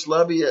can reach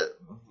Lovey at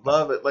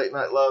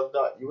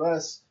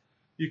love@latenightLove.us.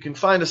 You can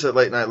find us at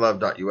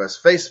latenightLove.us,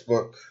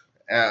 Facebook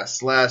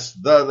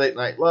 /The Late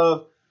Night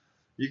Love.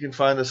 You can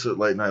find us at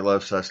Late Night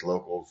Love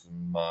 /Locals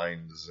and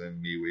Minds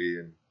and MeWe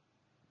and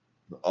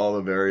all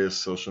the various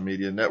social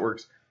media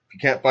networks. If you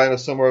can't find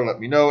us somewhere, let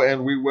me know,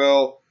 and we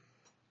will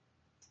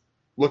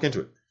look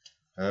into it.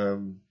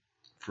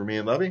 For me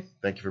and Lovey,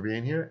 thank you for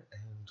being here,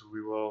 and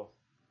we will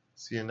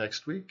see you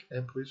next week.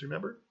 And please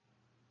remember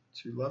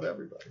to love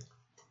everybody.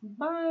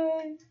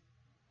 Bye.